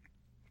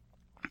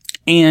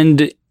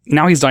 And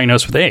now he's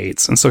diagnosed with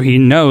AIDS. And so he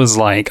knows,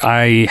 like,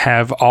 I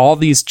have all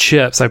these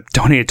chips. I've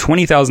donated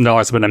 $20,000.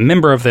 I've been a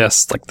member of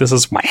this. Like, this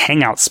is my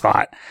hangout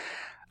spot.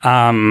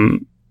 I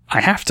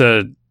have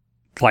to,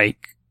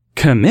 like,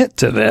 commit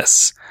to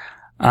this.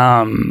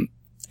 And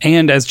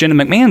as Jenna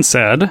McMahon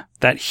said,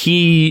 that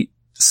he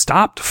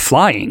stopped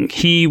flying.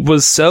 He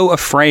was so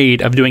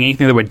afraid of doing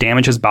anything that would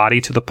damage his body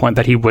to the point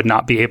that he would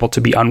not be able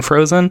to be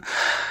unfrozen.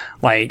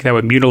 Like, that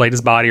would mutilate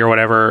his body or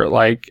whatever.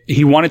 Like,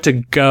 he wanted to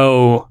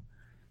go,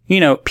 you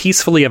know,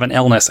 peacefully of an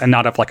illness and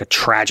not of like a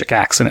tragic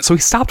accident. So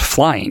he stopped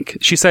flying.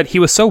 She said he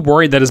was so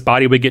worried that his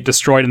body would get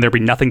destroyed and there'd be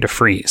nothing to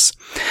freeze.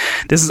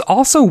 This is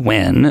also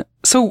when,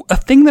 so a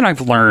thing that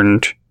I've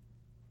learned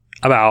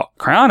about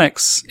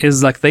cryonics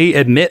is like they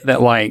admit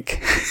that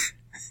like,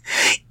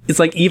 it's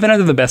like even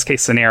under the best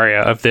case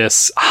scenario of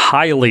this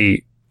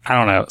highly, I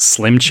don't know,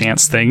 slim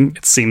chance thing,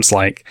 it seems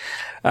like,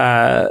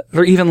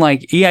 or even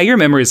like, yeah, your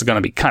memories are going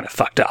to be kind of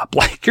fucked up.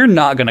 Like, you're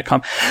not going to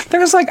come.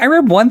 There's like, I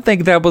read one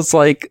thing that was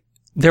like,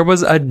 there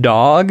was a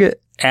dog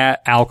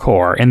at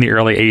Alcor in the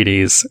early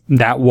 80s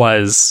that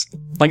was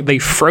like, they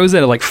froze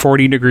it at like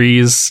 40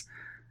 degrees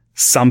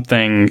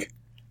something.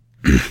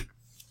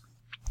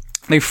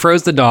 They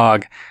froze the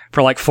dog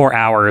for like 4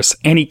 hours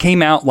and he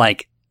came out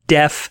like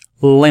deaf,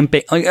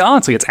 limping. Like,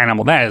 honestly, it's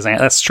animal.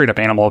 That's straight up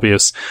animal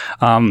abuse.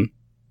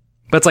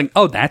 But it's like,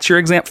 oh, that's your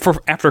example.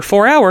 After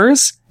 4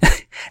 hours,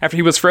 after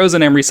he was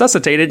frozen and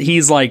resuscitated,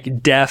 he's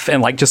like deaf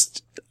and like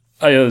just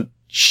a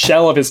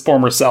shell of his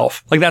former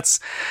self. Like that's,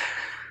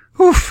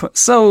 oof.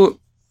 So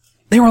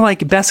they were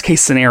like, best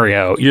case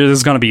scenario,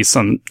 there's going to be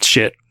some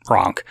shit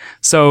wrong.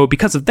 So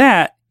because of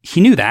that,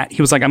 he knew that.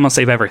 He was like, I'm going to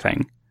save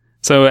everything.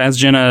 So as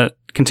Jenna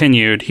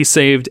continued, he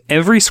saved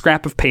every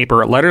scrap of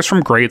paper, letters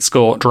from grade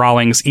school,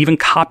 drawings, even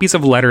copies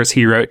of letters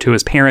he wrote to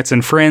his parents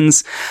and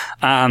friends.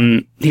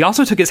 He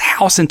also took his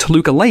house in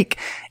Toluca Lake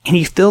and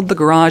he filled the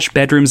garage,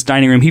 bedrooms,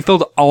 dining room. He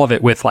filled all of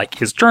it with like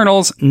his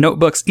journals,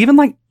 notebooks, even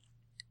like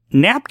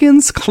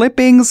napkins,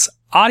 clippings,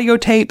 audio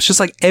tapes, just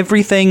like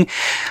everything.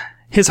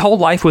 His whole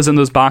life was in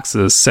those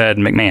boxes, said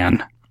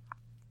McMahon.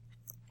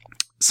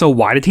 So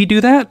why did he do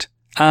that?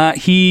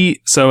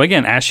 So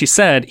again, as she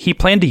said, he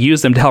planned to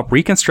use them to help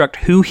reconstruct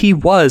who he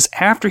was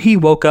after he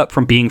woke up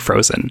from being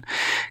frozen.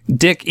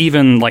 Dick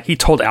even, he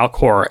told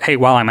Alcor, hey,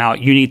 while I'm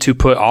out, you need to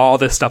put all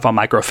this stuff on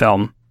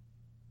microfilm.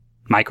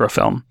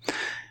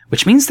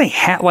 Which means they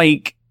had,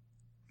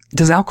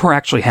 does Alcor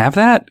actually have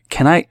that?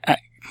 Can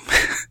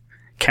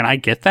I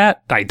get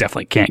that? I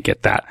definitely can't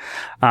get that.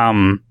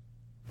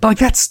 But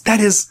that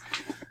is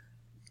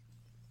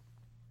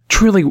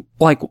truly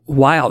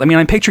wild. I mean,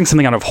 I'm picturing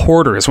something out of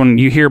Hoarders when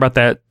you hear about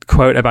that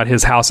quote about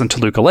his house in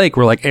Toluca Lake,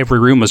 where every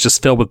room was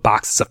just filled with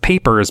boxes of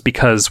papers,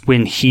 because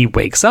when he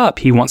wakes up,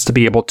 he wants to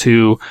be able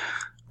to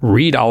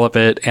read all of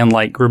it and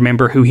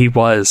remember who he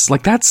was.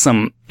 That's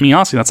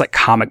honestly, that's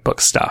comic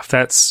book stuff.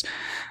 That's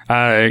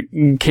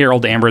Carol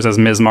Danvers as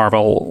Ms.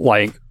 Marvel,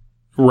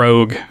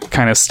 rogue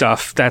kind of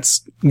stuff.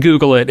 That's,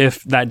 Google it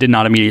if that did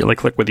not immediately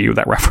click with you,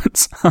 that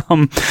reference.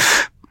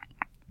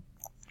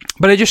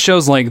 But it just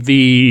shows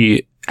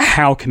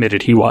how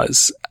committed he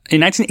was.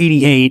 In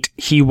 1988,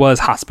 he was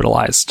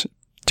hospitalized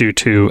due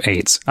to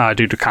AIDS,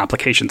 due to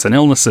complications and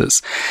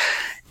illnesses.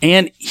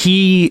 And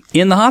he,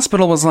 in the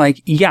hospital, was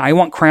yeah, I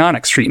want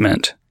cryonics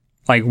treatment.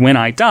 When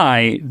I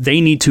die, they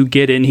need to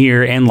get in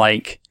here and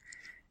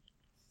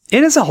it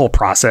is a whole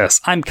process.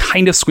 I'm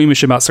kind of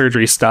squeamish about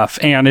surgery stuff,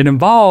 and it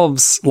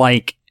involves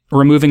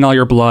removing all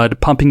your blood,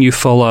 pumping you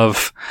full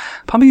of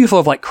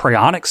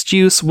cryonics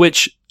juice,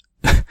 which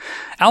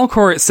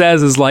Alcor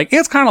says is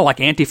it's kind of like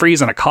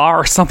antifreeze in a car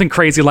or something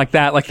crazy like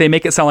that. They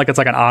make it sound like it's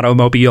an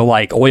automobile,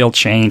 oil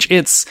change.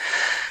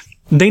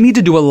 They need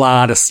to do a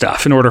lot of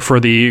stuff in order for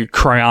the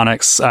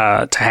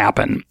cryonics to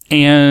happen.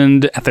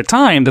 And at the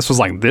time, this was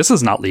this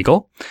is not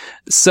legal.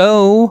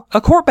 So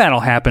a court battle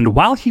happened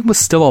while he was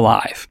still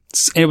alive.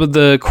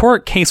 The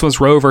court case was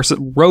Roe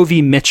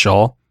v.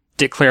 Mitchell.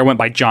 Dick Clare went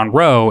by John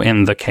Roe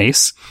in the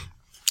case.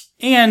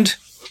 And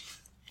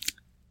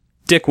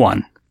Dick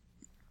won.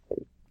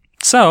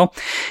 So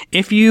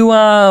if you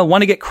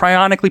want to get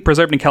cryonically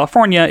preserved in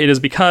California, it is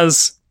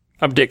because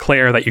of Dick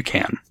Clare that you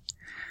can.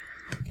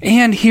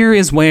 And here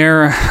is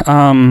where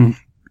the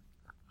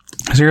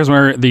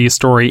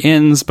story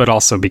ends, but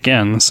also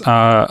begins.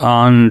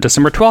 On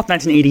December 12th,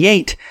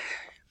 1988,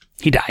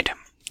 he died.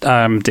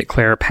 Dick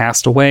Clare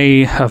passed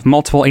away of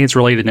multiple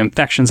AIDS-related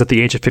infections at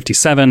the age of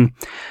 57.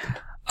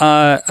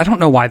 I don't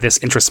know why this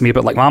interests me,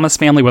 but Mama's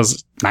Family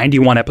was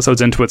 91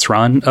 episodes into its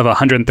run of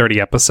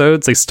 130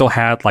 episodes. They still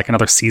had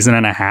another season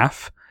and a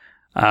half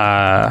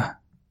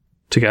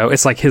to go.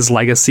 It's his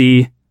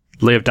legacy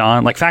lived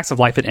on. Facts of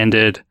Life had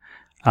ended.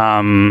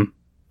 And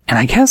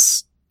I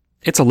guess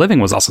It's a Living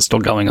was also still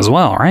going as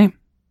well, right?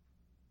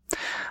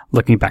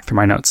 Looking back through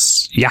my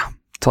notes. Yeah,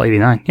 till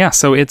 89. Yeah,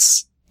 so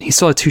he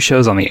still had 2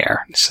 shows on the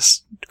air. It's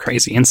just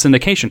crazy. And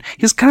syndication.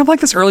 He's kind of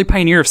this early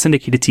pioneer of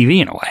syndicated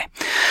TV in a way.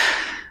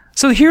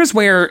 So here's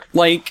where,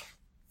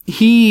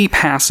 he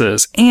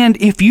passes. And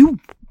if you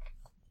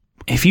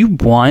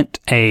want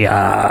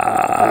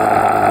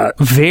a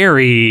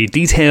very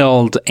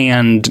detailed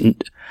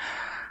and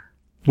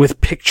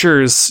with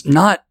pictures,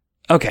 not...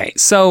 Okay,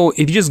 so if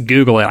you just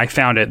Google it, I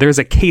found it. There's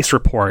a case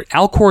report,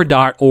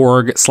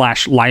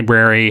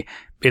 alcor.org/library.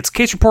 It's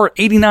case report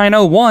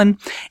 8901,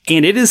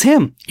 and it is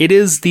him. It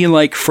is the,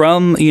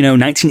 from,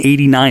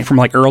 1989, from,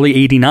 early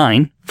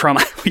 89, from,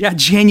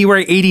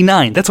 January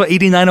 89. That's what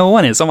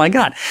 8901 is. Oh my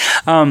God.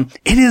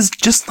 It is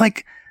just I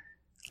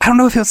don't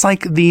know if it's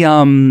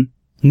the,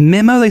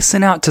 memo they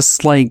sent out to,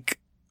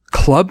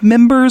 club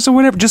members or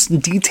whatever, just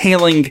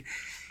detailing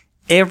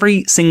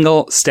every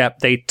single step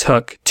they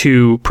took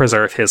to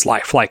preserve his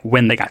life.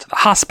 When they got to the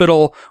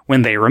hospital,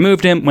 when they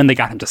removed him, when they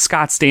got him to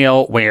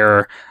Scottsdale,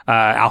 where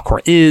Alcor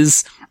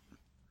is,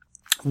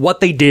 what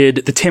they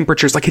did, the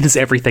temperatures, it is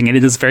everything. And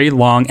it is very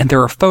long. And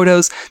there are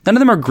photos. None of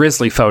them are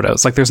grisly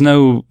photos.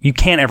 You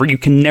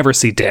can never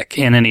see Dick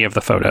in any of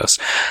the photos.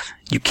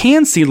 You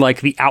can see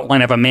the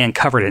outline of a man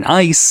covered in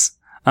ice,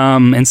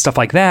 and stuff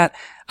like that.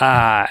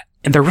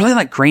 And they're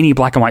really grainy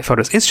black and white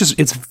photos.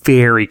 It's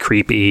very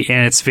creepy,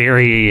 and it's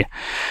very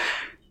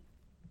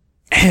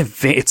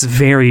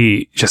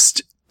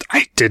just,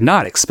 I did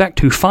not expect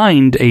to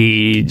find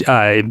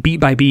a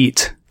beat by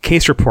beat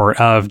case report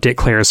of Dick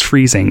Clare's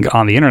freezing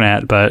on the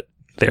internet, but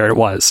there it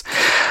was.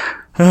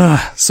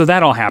 So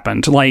that all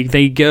happened.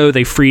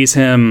 They freeze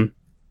him.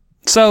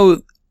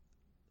 So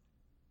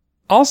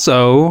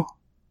also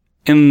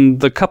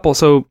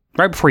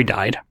right before he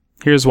died,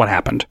 here's what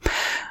happened.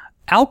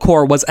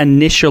 Alcor was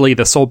initially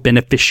the sole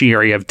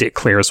beneficiary of Dick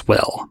Clare's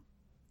will.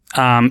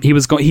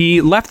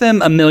 He left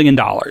them $1 million.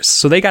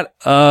 So they got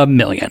 $1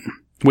 million,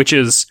 which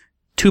is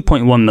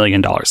 $2.1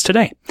 million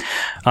today.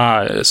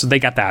 So they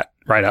got that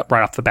right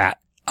off the bat.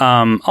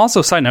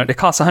 Also, side note, it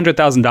cost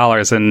 $100,000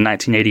 in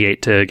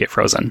 1988 to get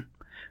frozen,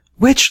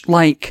 which,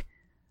 I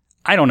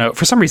don't know,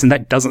 for some reason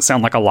that doesn't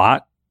sound like a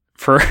lot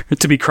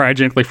to be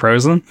cryogenically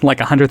frozen,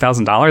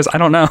 $100,000. I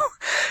don't know.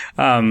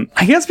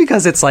 I guess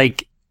because it's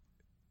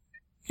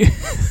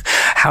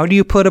how do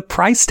you put a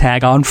price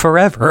tag on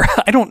forever?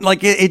 I don't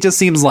like it. It just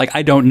seems like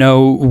I don't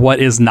know what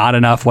is not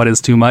enough, what is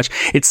too much.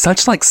 It's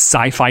such like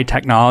sci-fi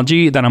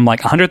technology that I'm like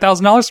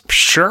 $100,000.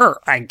 Sure,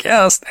 I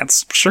guess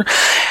that's sure.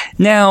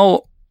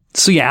 Now,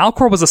 so yeah,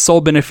 Alcor was the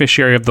sole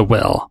beneficiary of the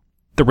will.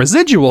 The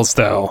residuals,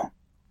 though,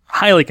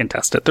 highly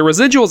contested. The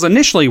residuals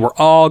initially were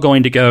all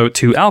going to go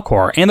to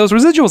Alcor, and those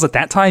residuals at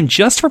that time,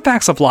 just for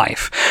Facts of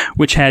Life,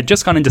 which had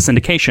just gone into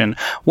syndication,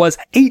 was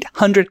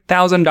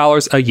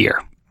 $800,000 a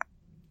year.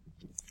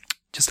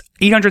 Just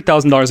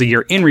 $800,000 a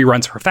year in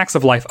reruns for Facts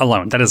of Life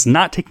alone. That is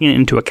not taking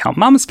into account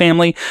Mama's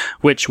Family,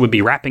 which would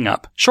be wrapping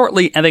up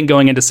shortly and then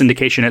going into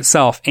syndication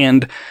itself.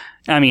 And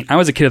I mean, I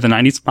was a kid of the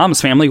 90s. Mama's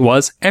Family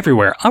was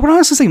everywhere. I would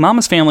honestly say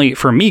Mama's Family,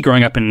 for me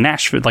growing up in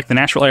Nashville, like the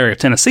Nashville area of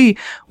Tennessee,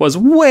 was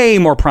way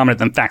more prominent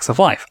than Facts of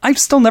Life. I've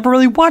still never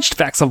really watched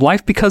Facts of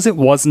Life because it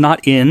was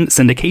not in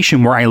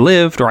syndication where I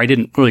lived, or I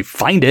didn't really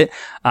find it.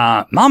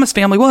 Mama's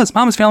Family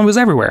was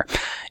everywhere.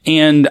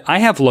 And I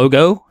have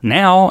Logo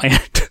now, and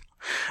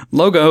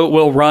Logo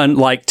will run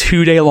like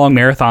 2-day-long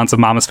marathons of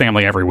Mama's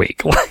Family every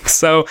week.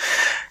 So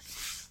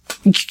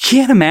you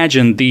can't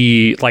imagine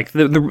the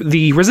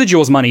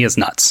residuals money is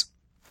nuts.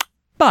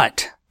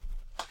 But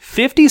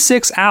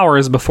 56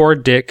 hours before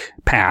Dick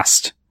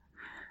passed,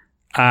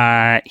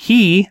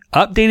 he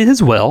updated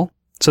his will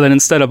so that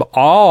instead of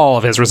all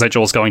of his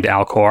residuals going to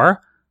Alcor,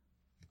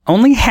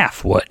 only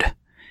half would.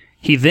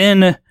 He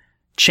then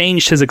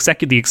changed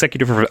the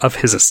executive of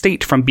his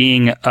estate from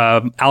being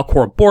an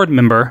Alcor board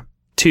member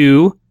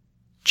to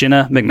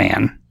Jenna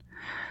McMahon,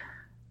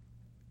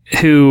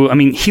 who, I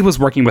mean, he was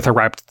working with her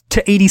right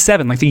to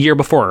 87, like the year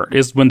before,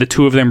 is when the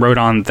two of them wrote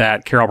on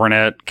that Carol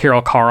Burnett,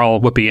 Carol,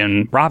 Carl, Whoopi,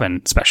 and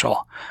Robin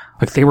special.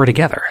 Like, they were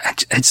together.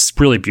 It's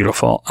really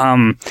beautiful.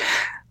 I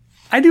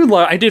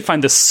did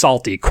find this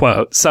salty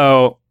quote.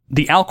 So,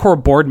 the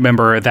Alcor board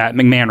member that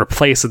McMahon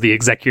replaced as the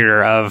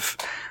executor of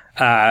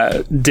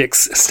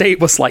Dick's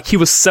estate was like, he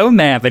was so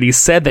mad that he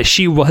said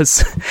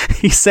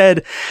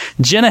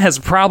Jenna has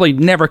probably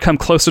never come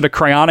closer to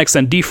cryonics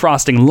and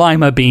defrosting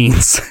lima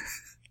beans.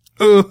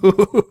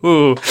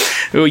 Ooh,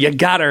 you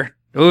got her.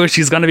 Ooh,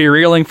 she's going to be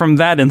reeling from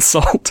that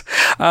insult.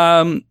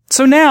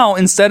 So now,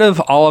 instead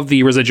of all of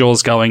the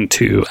residuals going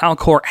to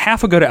Alcor,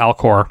 half would go to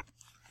Alcor,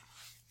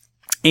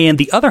 and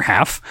the other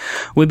half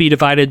would be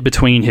divided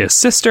between his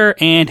sister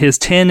and his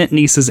 10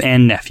 nieces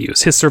and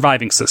nephews. His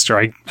surviving sister.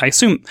 I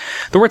assume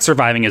the word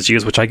surviving is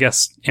used, which I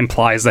guess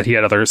implies that he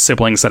had other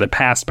siblings that had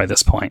passed by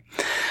this point.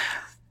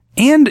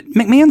 And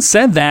McMahon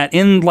said that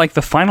in, like,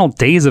 the final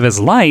days of his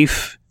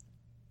life,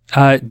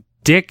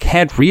 Dick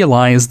had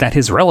realized that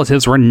his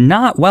relatives were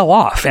not well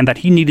off and that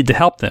he needed to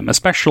help them,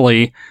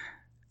 especially,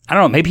 I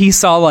don't know, maybe he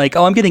saw like,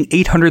 oh, I'm getting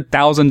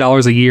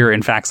 $800,000 a year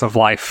in Facts of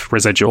Life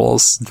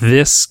residuals.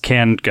 This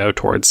can go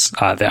towards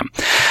them.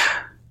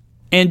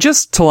 And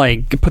just to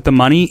like put the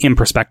money in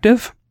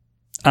perspective,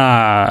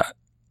 so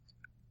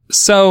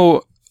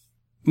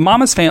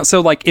Mama's Family,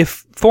 so like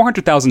if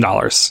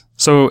 $400,000,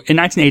 so in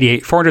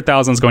 1988,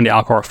 $400,000 is going to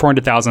Alcor,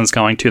 $400,000 is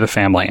going to the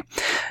family.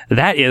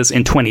 That is,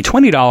 in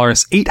 2020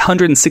 dollars,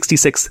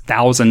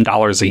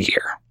 $866,000 a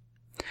year.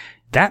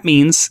 That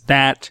means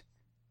that,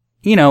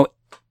 you know,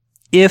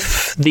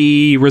 if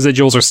the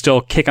residuals are still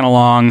kicking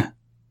along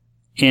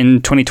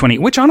in 2020,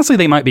 which honestly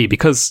they might be,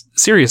 because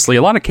seriously,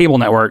 a lot of cable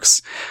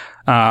networks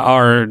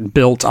are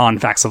built on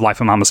Facts of Life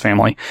and Mama's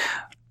Family.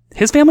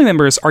 His family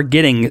members are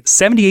getting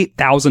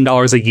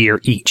 $78,000 a year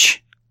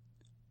each.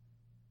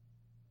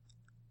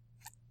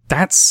 They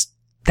don't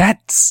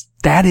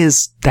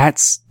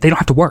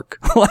have to work.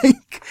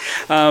 Like,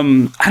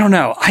 I don't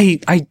know. Do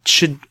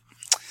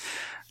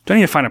I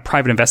need to find a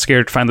private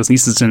investigator to find those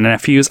nieces and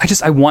nephews?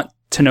 I want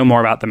to know more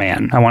about the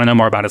man. I want to know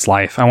more about his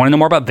life. I want to know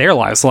more about their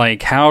lives.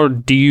 Like, are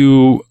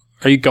you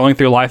going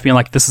through life being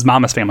like, this is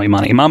Mama's Family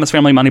money. Mama's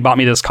Family money bought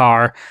me this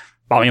car,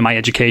 bought me my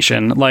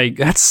education. Like,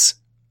 that's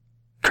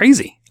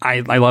crazy. I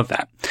love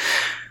that.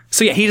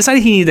 So yeah, he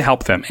decided he needed to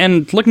help them.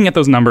 And looking at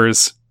those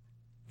numbers,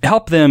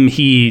 help them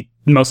he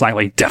most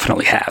likely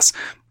definitely has.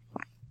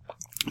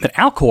 But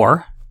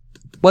Alcor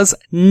was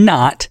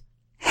not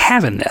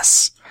having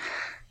this.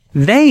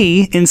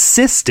 They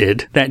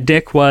insisted that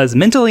Dick was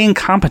mentally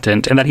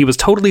incompetent and that he was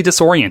totally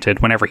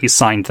disoriented whenever he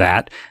signed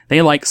that.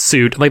 They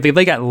sued,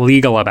 they got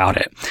legal about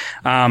it.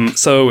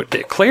 So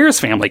Claire's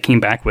family came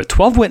back with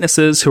 12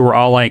 witnesses who were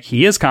all like,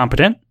 he is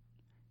competent.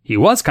 He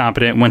was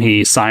competent when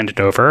he signed it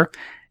over.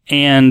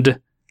 And,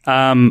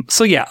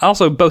 so yeah,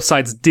 also both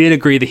sides did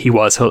agree that he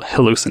was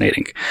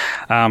hallucinating.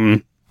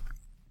 Jenna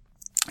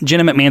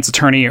McMahon's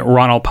attorney,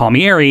 Ronald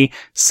Palmieri,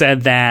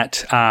 said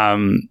that,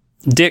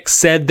 Dick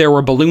said there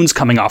were balloons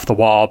coming off the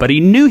wall, but he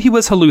knew he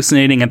was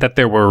hallucinating and that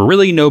there were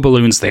really no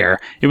balloons there.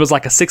 It was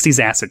like a 60s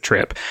acid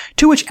trip.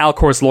 To which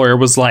Alcor's lawyer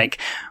was like,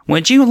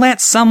 would you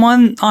let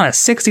someone on a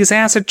 60s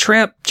acid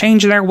trip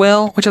change their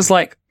will? Which is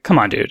like, come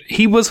on, dude.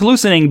 He was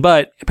hallucinating,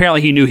 but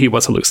apparently he knew he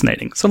was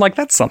hallucinating. So, like,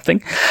 that's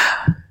something.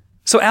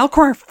 So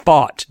Alcor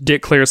fought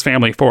Dick Claire's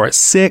family for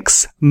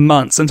 6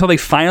 months until they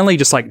finally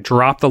just,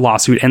 dropped the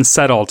lawsuit and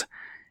settled.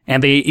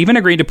 And they even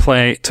agreed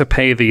to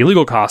pay the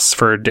legal costs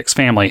for Dick's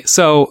family.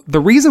 So the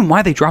reason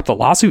why they dropped the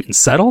lawsuit and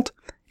settled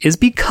is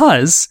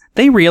because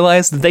they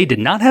realized that they did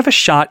not have a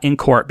shot in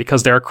court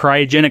because they're a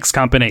cryogenics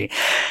company.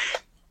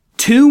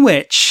 To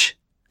which,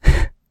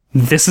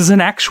 this is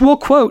an actual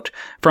quote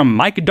from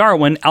Mike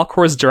Darwin,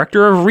 Alcor's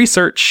director of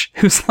research,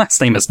 whose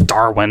last name is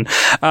Darwin.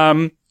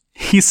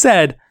 He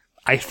said,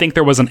 "I think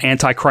there was an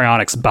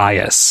anti-cryonics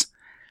bias."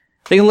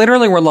 They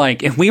literally were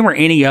like, if we were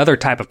any other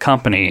type of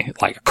company,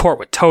 like a court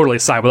would totally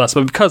side with us.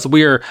 But because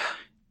we're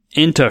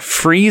into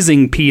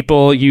freezing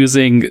people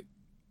using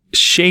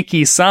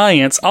shaky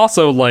science,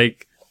 also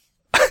like,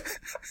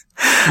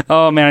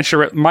 oh man, I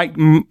should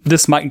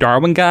this Mike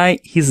Darwin guy,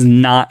 he's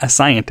not a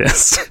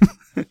scientist.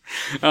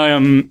 He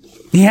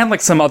had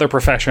like some other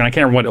profession. I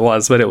can't remember what it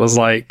was, but it was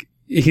like,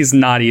 he's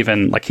not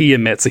even, like, he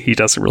admits that he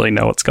doesn't really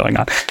know what's going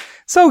on.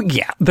 So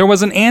yeah, there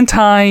was an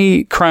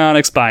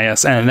anti-cryonics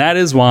bias, and that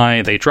is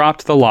why they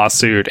dropped the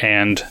lawsuit,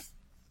 and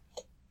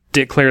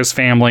Dick Clare's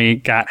family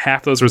got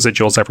half those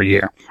residuals every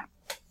year.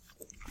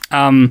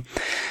 Jenna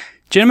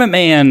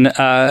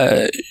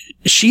McMahon,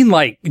 she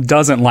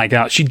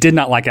did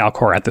not like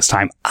Alcor at this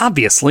time.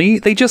 Obviously,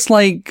 they just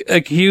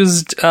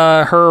accused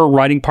her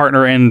writing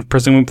partner and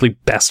presumably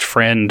best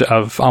friend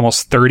of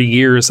almost 30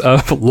 years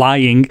of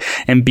lying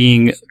and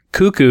being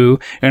cuckoo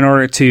in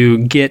order to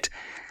get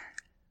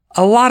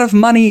a lot of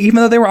money, even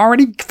though they were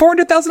already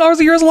 $400,000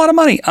 a year is a lot of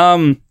money.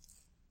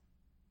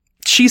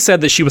 She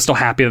said that she was still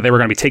happy that they were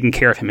going to be taking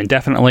care of him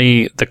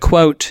indefinitely. The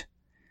quote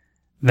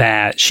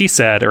that she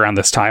said around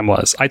this time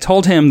was, "I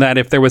told him that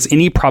if there was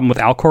any problem with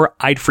Alcor,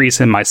 I'd freeze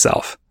him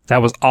myself.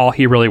 That was all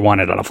he really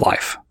wanted out of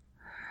life."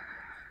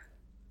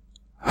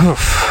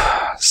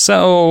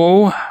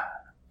 So,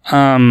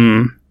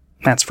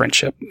 that's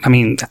friendship. I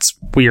mean, that's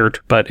weird,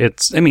 but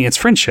it's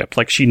friendship.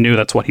 Like, she knew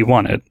that's what he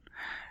wanted.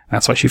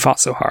 That's why she fought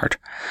so hard.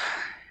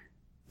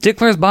 Dick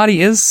Clare's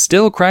body is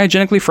still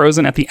cryogenically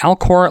frozen at the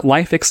Alcor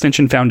Life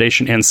Extension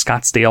Foundation in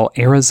Scottsdale,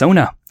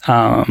 Arizona.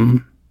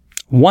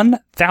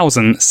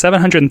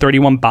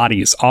 1,731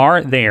 bodies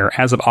are there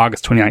as of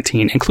August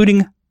 2019, in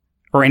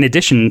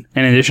addition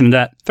to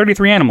that,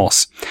 33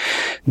 animals.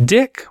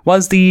 Dick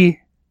was the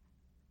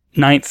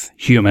 9th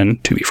human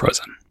to be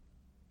frozen.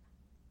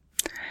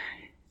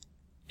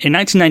 In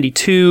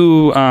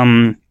 1992,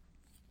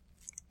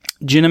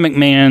 Jenna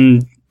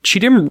McMahon, she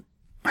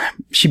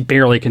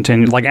barely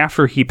continued. Like,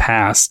 after he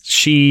passed,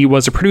 she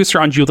was a producer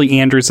on Julie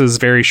Andrews'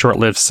 very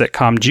short-lived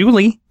sitcom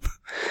Julie,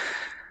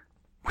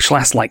 which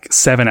lasts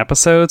 7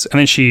 episodes, and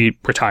then she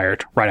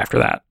retired right after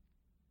that.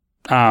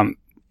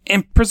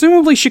 And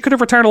presumably she could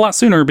have retired a lot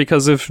sooner,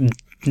 because if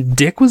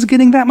Dick was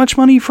getting that much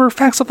money for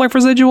Facts of Life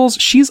residuals,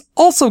 she's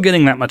also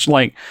getting that much.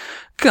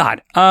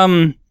 God.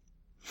 And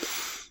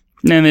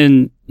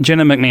then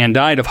Jenna McMahon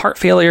died of heart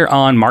failure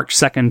on March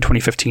 2nd,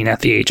 2015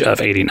 at the age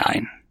of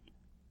 89.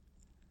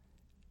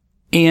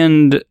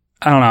 And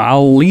I don't know,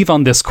 I'll leave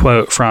on this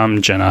quote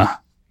from Jenna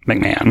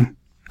McMahon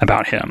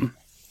about him.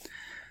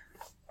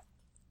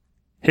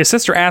 His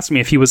sister asked me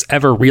if he was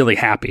ever really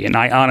happy, and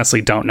I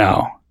honestly don't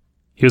know.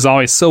 He was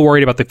always so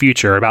worried about the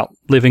future, about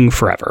living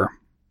forever.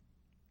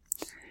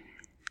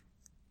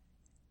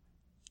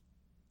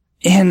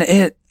 And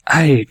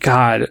I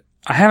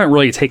haven't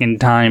really taken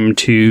time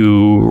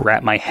to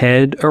wrap my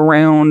head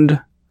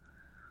around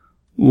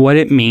what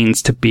it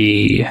means to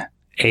be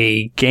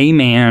a gay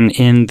man born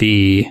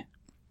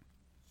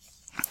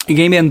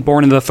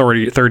in the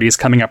 30s,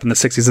 coming up in the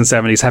 60s and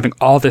 70s, having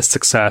all this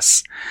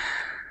success,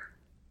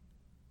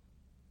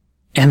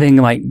 and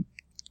then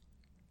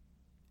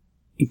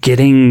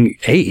getting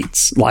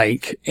AIDS, I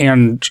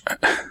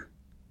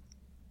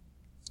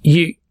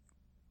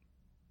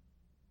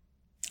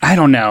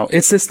don't know.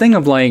 It's this thing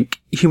of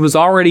he was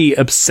already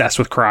obsessed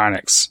with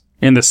cryonics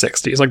in the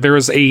 60s. There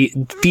was a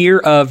fear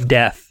of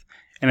death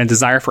and a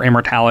desire for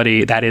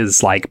immortality that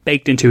is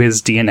baked into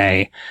his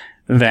DNA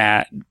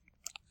that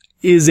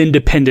is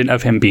independent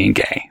of him being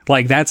gay.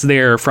 That's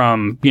there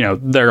from, the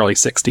early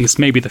 60s,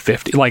 maybe the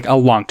 50s, a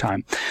long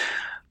time.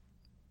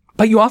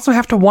 But you also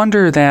have to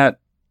wonder that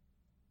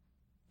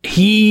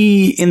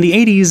he, in the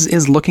 80s,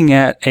 is looking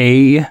at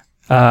a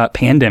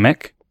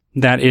pandemic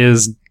that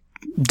is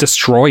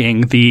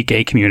destroying the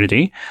gay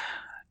community,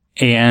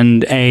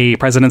 and a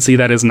presidency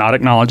that is not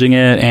acknowledging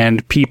it,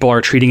 and people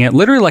are treating it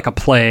literally like a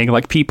plague.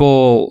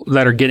 People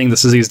that are getting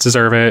this disease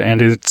deserve it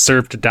and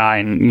deserve to die,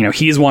 and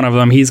he's one of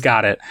them. He's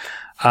got it.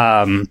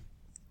 And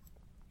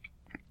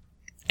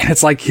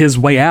it's his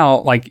way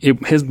out.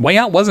 His way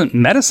out wasn't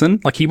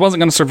medicine. He wasn't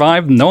going to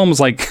survive. No one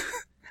was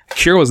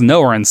cure was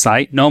nowhere in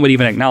sight. No one would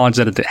even acknowledge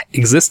that it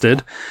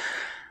existed.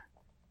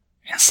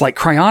 It's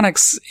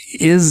cryonics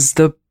is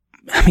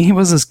he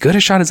was as good a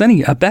shot as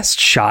any, a best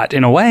shot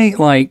in a way.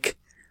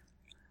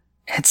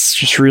 It's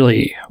just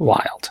really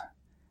wild.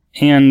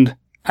 And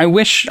I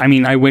wish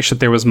that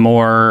there was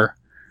more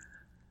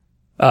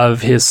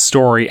of his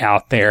story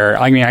out there.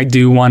 I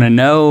do want to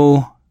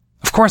know,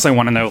 of course I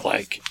want to know,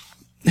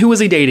 who was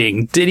he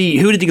dating?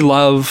 Who did he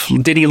love?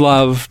 Did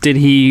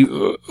he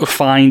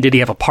find? Did he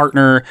have a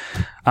partner?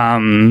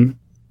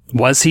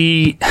 was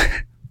he,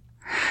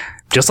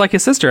 just like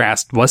his sister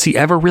asked, was he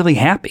ever really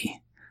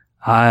happy?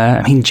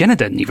 I mean, Jenna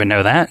didn't even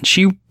know that.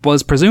 She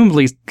was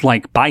presumably,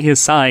 like, by his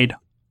side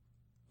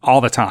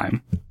all the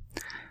time.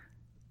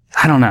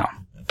 I don't know.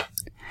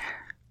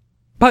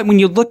 But when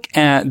you look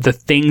at the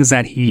things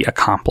that he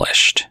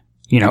accomplished,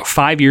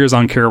 5 years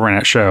on Kara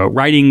Burnett Show,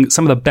 writing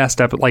some of the best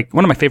like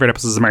one of my favorite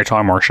episodes of the Mary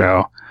Tyler Moore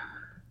Show,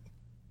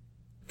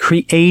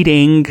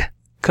 co-creating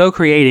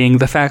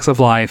The Facts of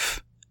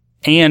Life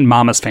and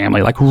Mama's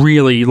Family, like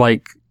really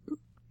like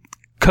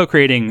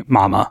co-creating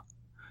Mama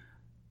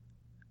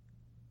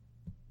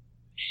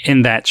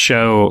in that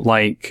show,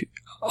 like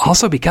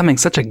also becoming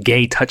such a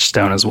gay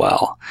touchstone as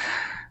well.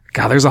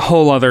 God, there's a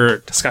whole other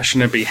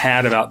discussion to be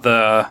had about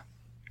the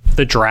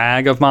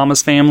drag of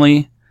Mama's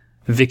Family.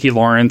 Vicki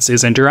Lawrence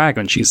is in drag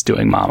when she's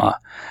doing Mama.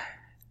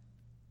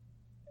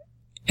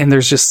 And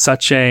there's just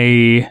such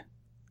it's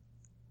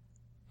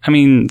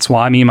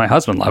why me and my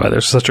husband love it.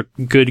 There's such a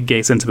good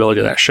gay sensibility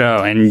to that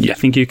show. And I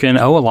think you can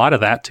owe a lot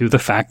of that to the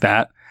fact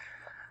that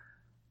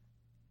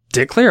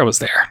Dick Clear was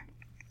there.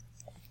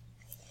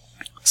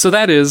 So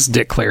that is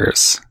Dick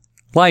Clear's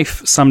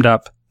life summed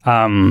up.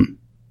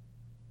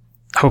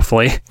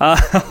 Hopefully.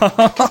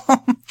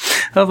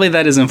 Hopefully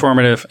that is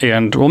informative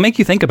and will make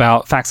you think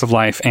about Facts of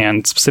Life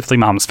and specifically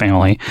Mama's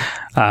Family.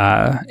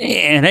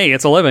 And hey,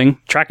 it's a living.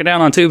 Track it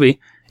down on Tubi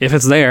if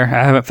it's there.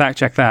 I haven't fact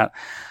checked that.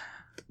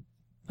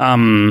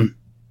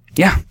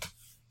 Yeah.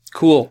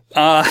 Cool.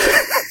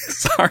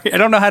 Sorry. I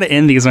don't know how to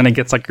end these when it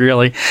gets like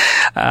really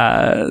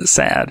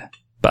sad.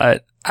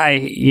 But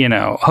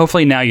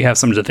hopefully now you have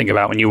something to think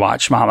about when you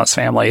watch Mama's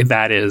Family.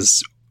 That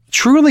is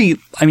truly,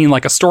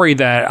 like a story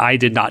that I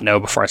did not know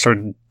before I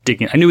started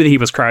digging. I knew that he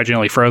was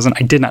cryogenically frozen.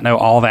 I did not know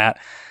all that,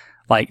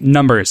 like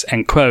numbers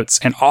and quotes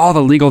and all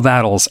the legal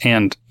battles.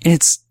 And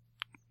it's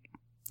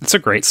a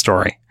great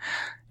story.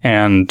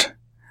 And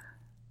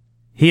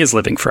he is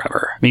living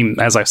forever.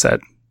 As I said,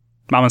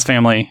 Mama's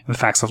Family, The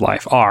Facts of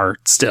Life are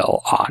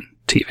still on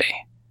TV.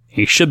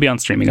 He should be on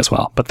streaming as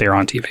well, but they're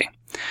on TV.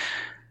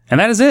 And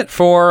that is it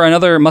for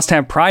another Must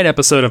Have Pride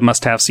episode of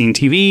Must Have Seen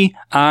TV.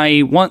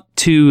 I want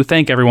to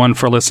thank everyone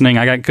for listening.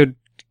 I got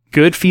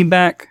good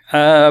feedback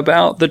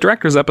about the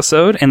director's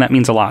episode, and that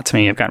means a lot to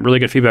me. I've gotten really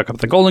good feedback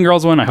about the Golden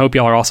Girls one. I hope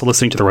y'all are also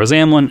listening to the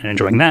Roseanne one and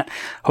enjoying that.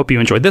 Hope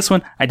you enjoyed this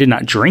one. I did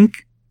not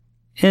drink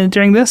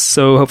during this,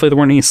 so hopefully there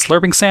weren't any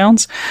slurping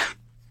sounds.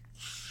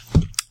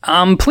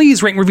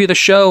 Please rate and review the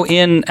show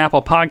in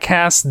Apple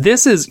Podcasts.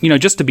 This is,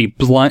 just to be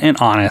blunt and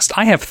honest,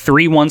 I have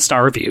 3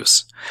 1-star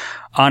reviews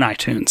on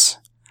iTunes.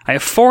 I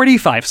have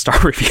 45 star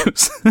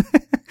reviews.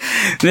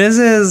 This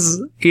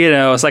is,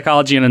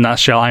 psychology in a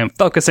nutshell. I am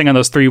focusing on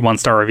those 3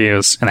 1-star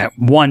reviews and that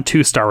 1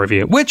 2-star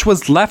review, which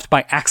was left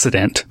by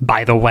accident,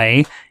 by the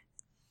way,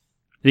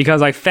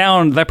 because I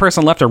found that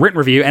person left a written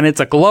review and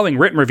it's a glowing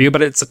written review,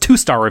 but it's a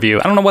 2-star review.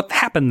 I don't know what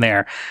happened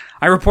there.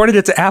 I reported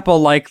it to Apple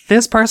like,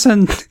 this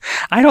person,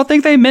 I don't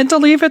think they meant to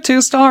leave it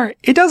 2-star.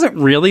 It doesn't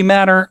really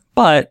matter,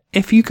 but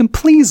if you can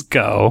please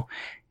go,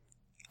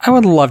 I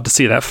would love to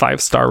see that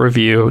 5-star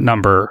review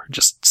number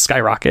just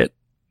skyrocket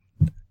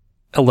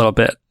a little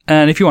bit.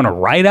 And if you want to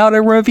write out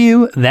a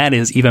review, that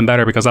is even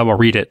better because I will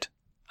read it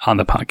on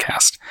the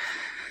podcast.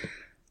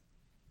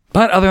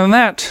 But other than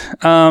that,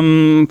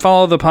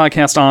 follow the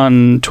podcast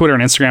on Twitter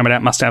and Instagram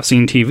at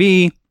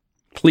MustHaveSeenTV.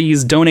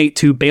 Please donate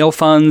to bail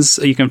funds.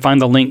 You can find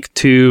the link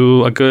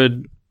to a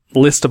good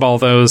list of all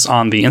those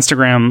on the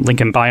Instagram link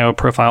in bio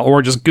profile,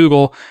 or just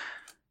Google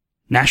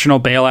National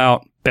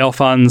Bailout Bail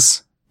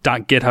Funds.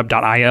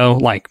 .github.io,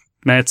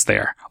 it's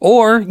there.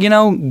 Or,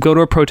 go to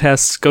a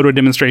protest, go to a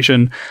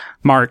demonstration,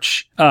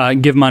 march,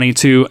 give money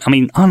to,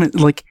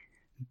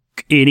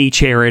 any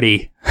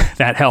charity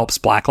that helps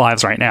Black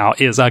lives right now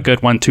is a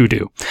good one to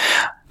do.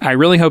 I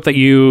really hope that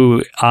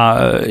you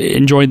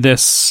enjoyed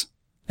this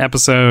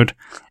episode,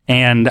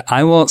 and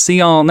I will see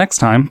y'all next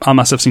time on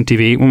Must Have Seen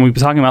TV when we'll be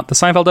talking about the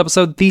Seinfeld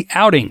episode, The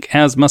Outing,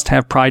 as Must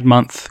Have Pride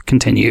Month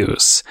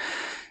continues.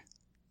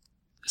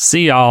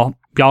 See y'all.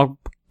 Y'all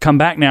come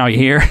back now, you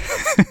hear?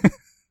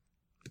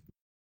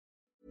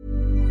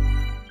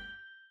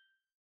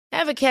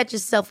 Ever catch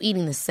yourself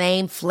eating the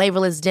same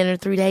flavorless dinner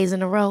 3 days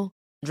in a row?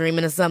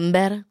 Dreaming of something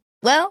better?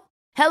 Well,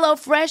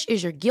 HelloFresh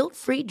is your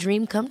guilt-free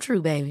dream come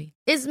true, baby.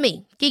 It's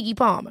me, Keke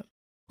Palmer.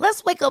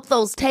 Let's wake up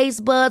those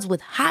taste buds with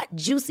hot,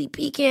 juicy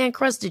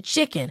pecan-crusted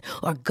chicken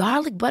or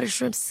garlic butter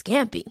shrimp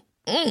scampi.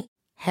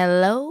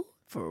 Hello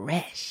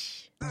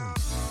Fresh.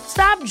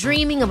 Stop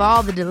dreaming of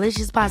all the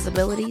delicious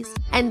possibilities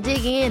and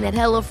dig in at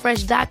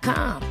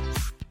HelloFresh.com.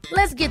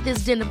 Let's get this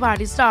dinner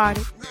party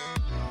started.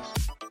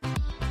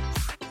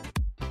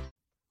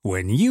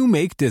 When you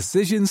make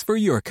decisions for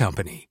your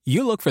company,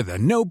 you look for the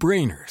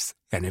no-brainers.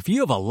 And if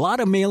you have a lot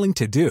of mailing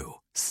to do,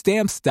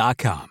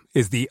 Stamps.com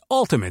is the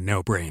ultimate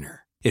no-brainer.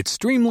 It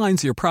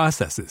streamlines your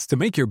processes to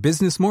make your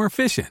business more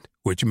efficient,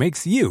 which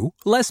makes you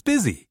less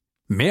busy.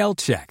 Mail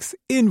checks,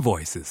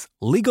 invoices,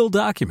 legal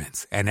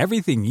documents, and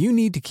everything you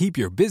need to keep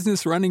your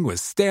business running with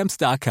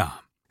Stamps.com.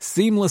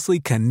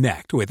 Seamlessly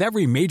connect with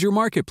every major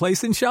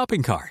marketplace and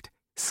shopping cart.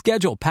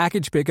 Schedule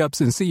package pickups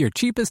and see your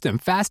cheapest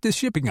and fastest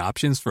shipping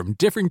options from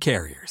different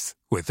carriers.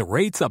 With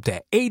rates up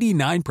to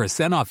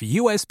 89% off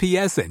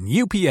USPS and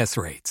UPS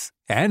rates.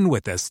 And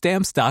with the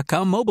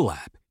Stamps.com mobile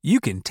app, you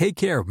can take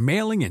care of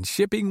mailing and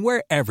shipping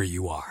wherever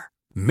you are.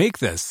 Make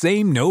the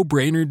same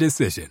no-brainer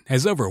decision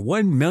as over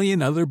 1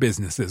 million other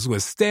businesses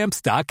with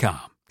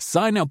Stamps.com.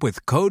 Sign up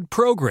with code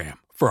PROGRAM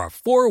for a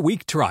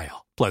 4-week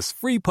trial, plus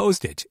free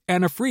postage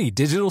and a free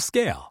digital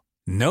scale.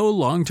 No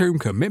long-term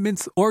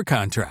commitments or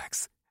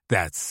contracts.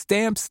 That's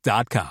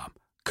Stamps.com.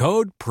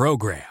 Code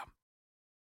PROGRAM.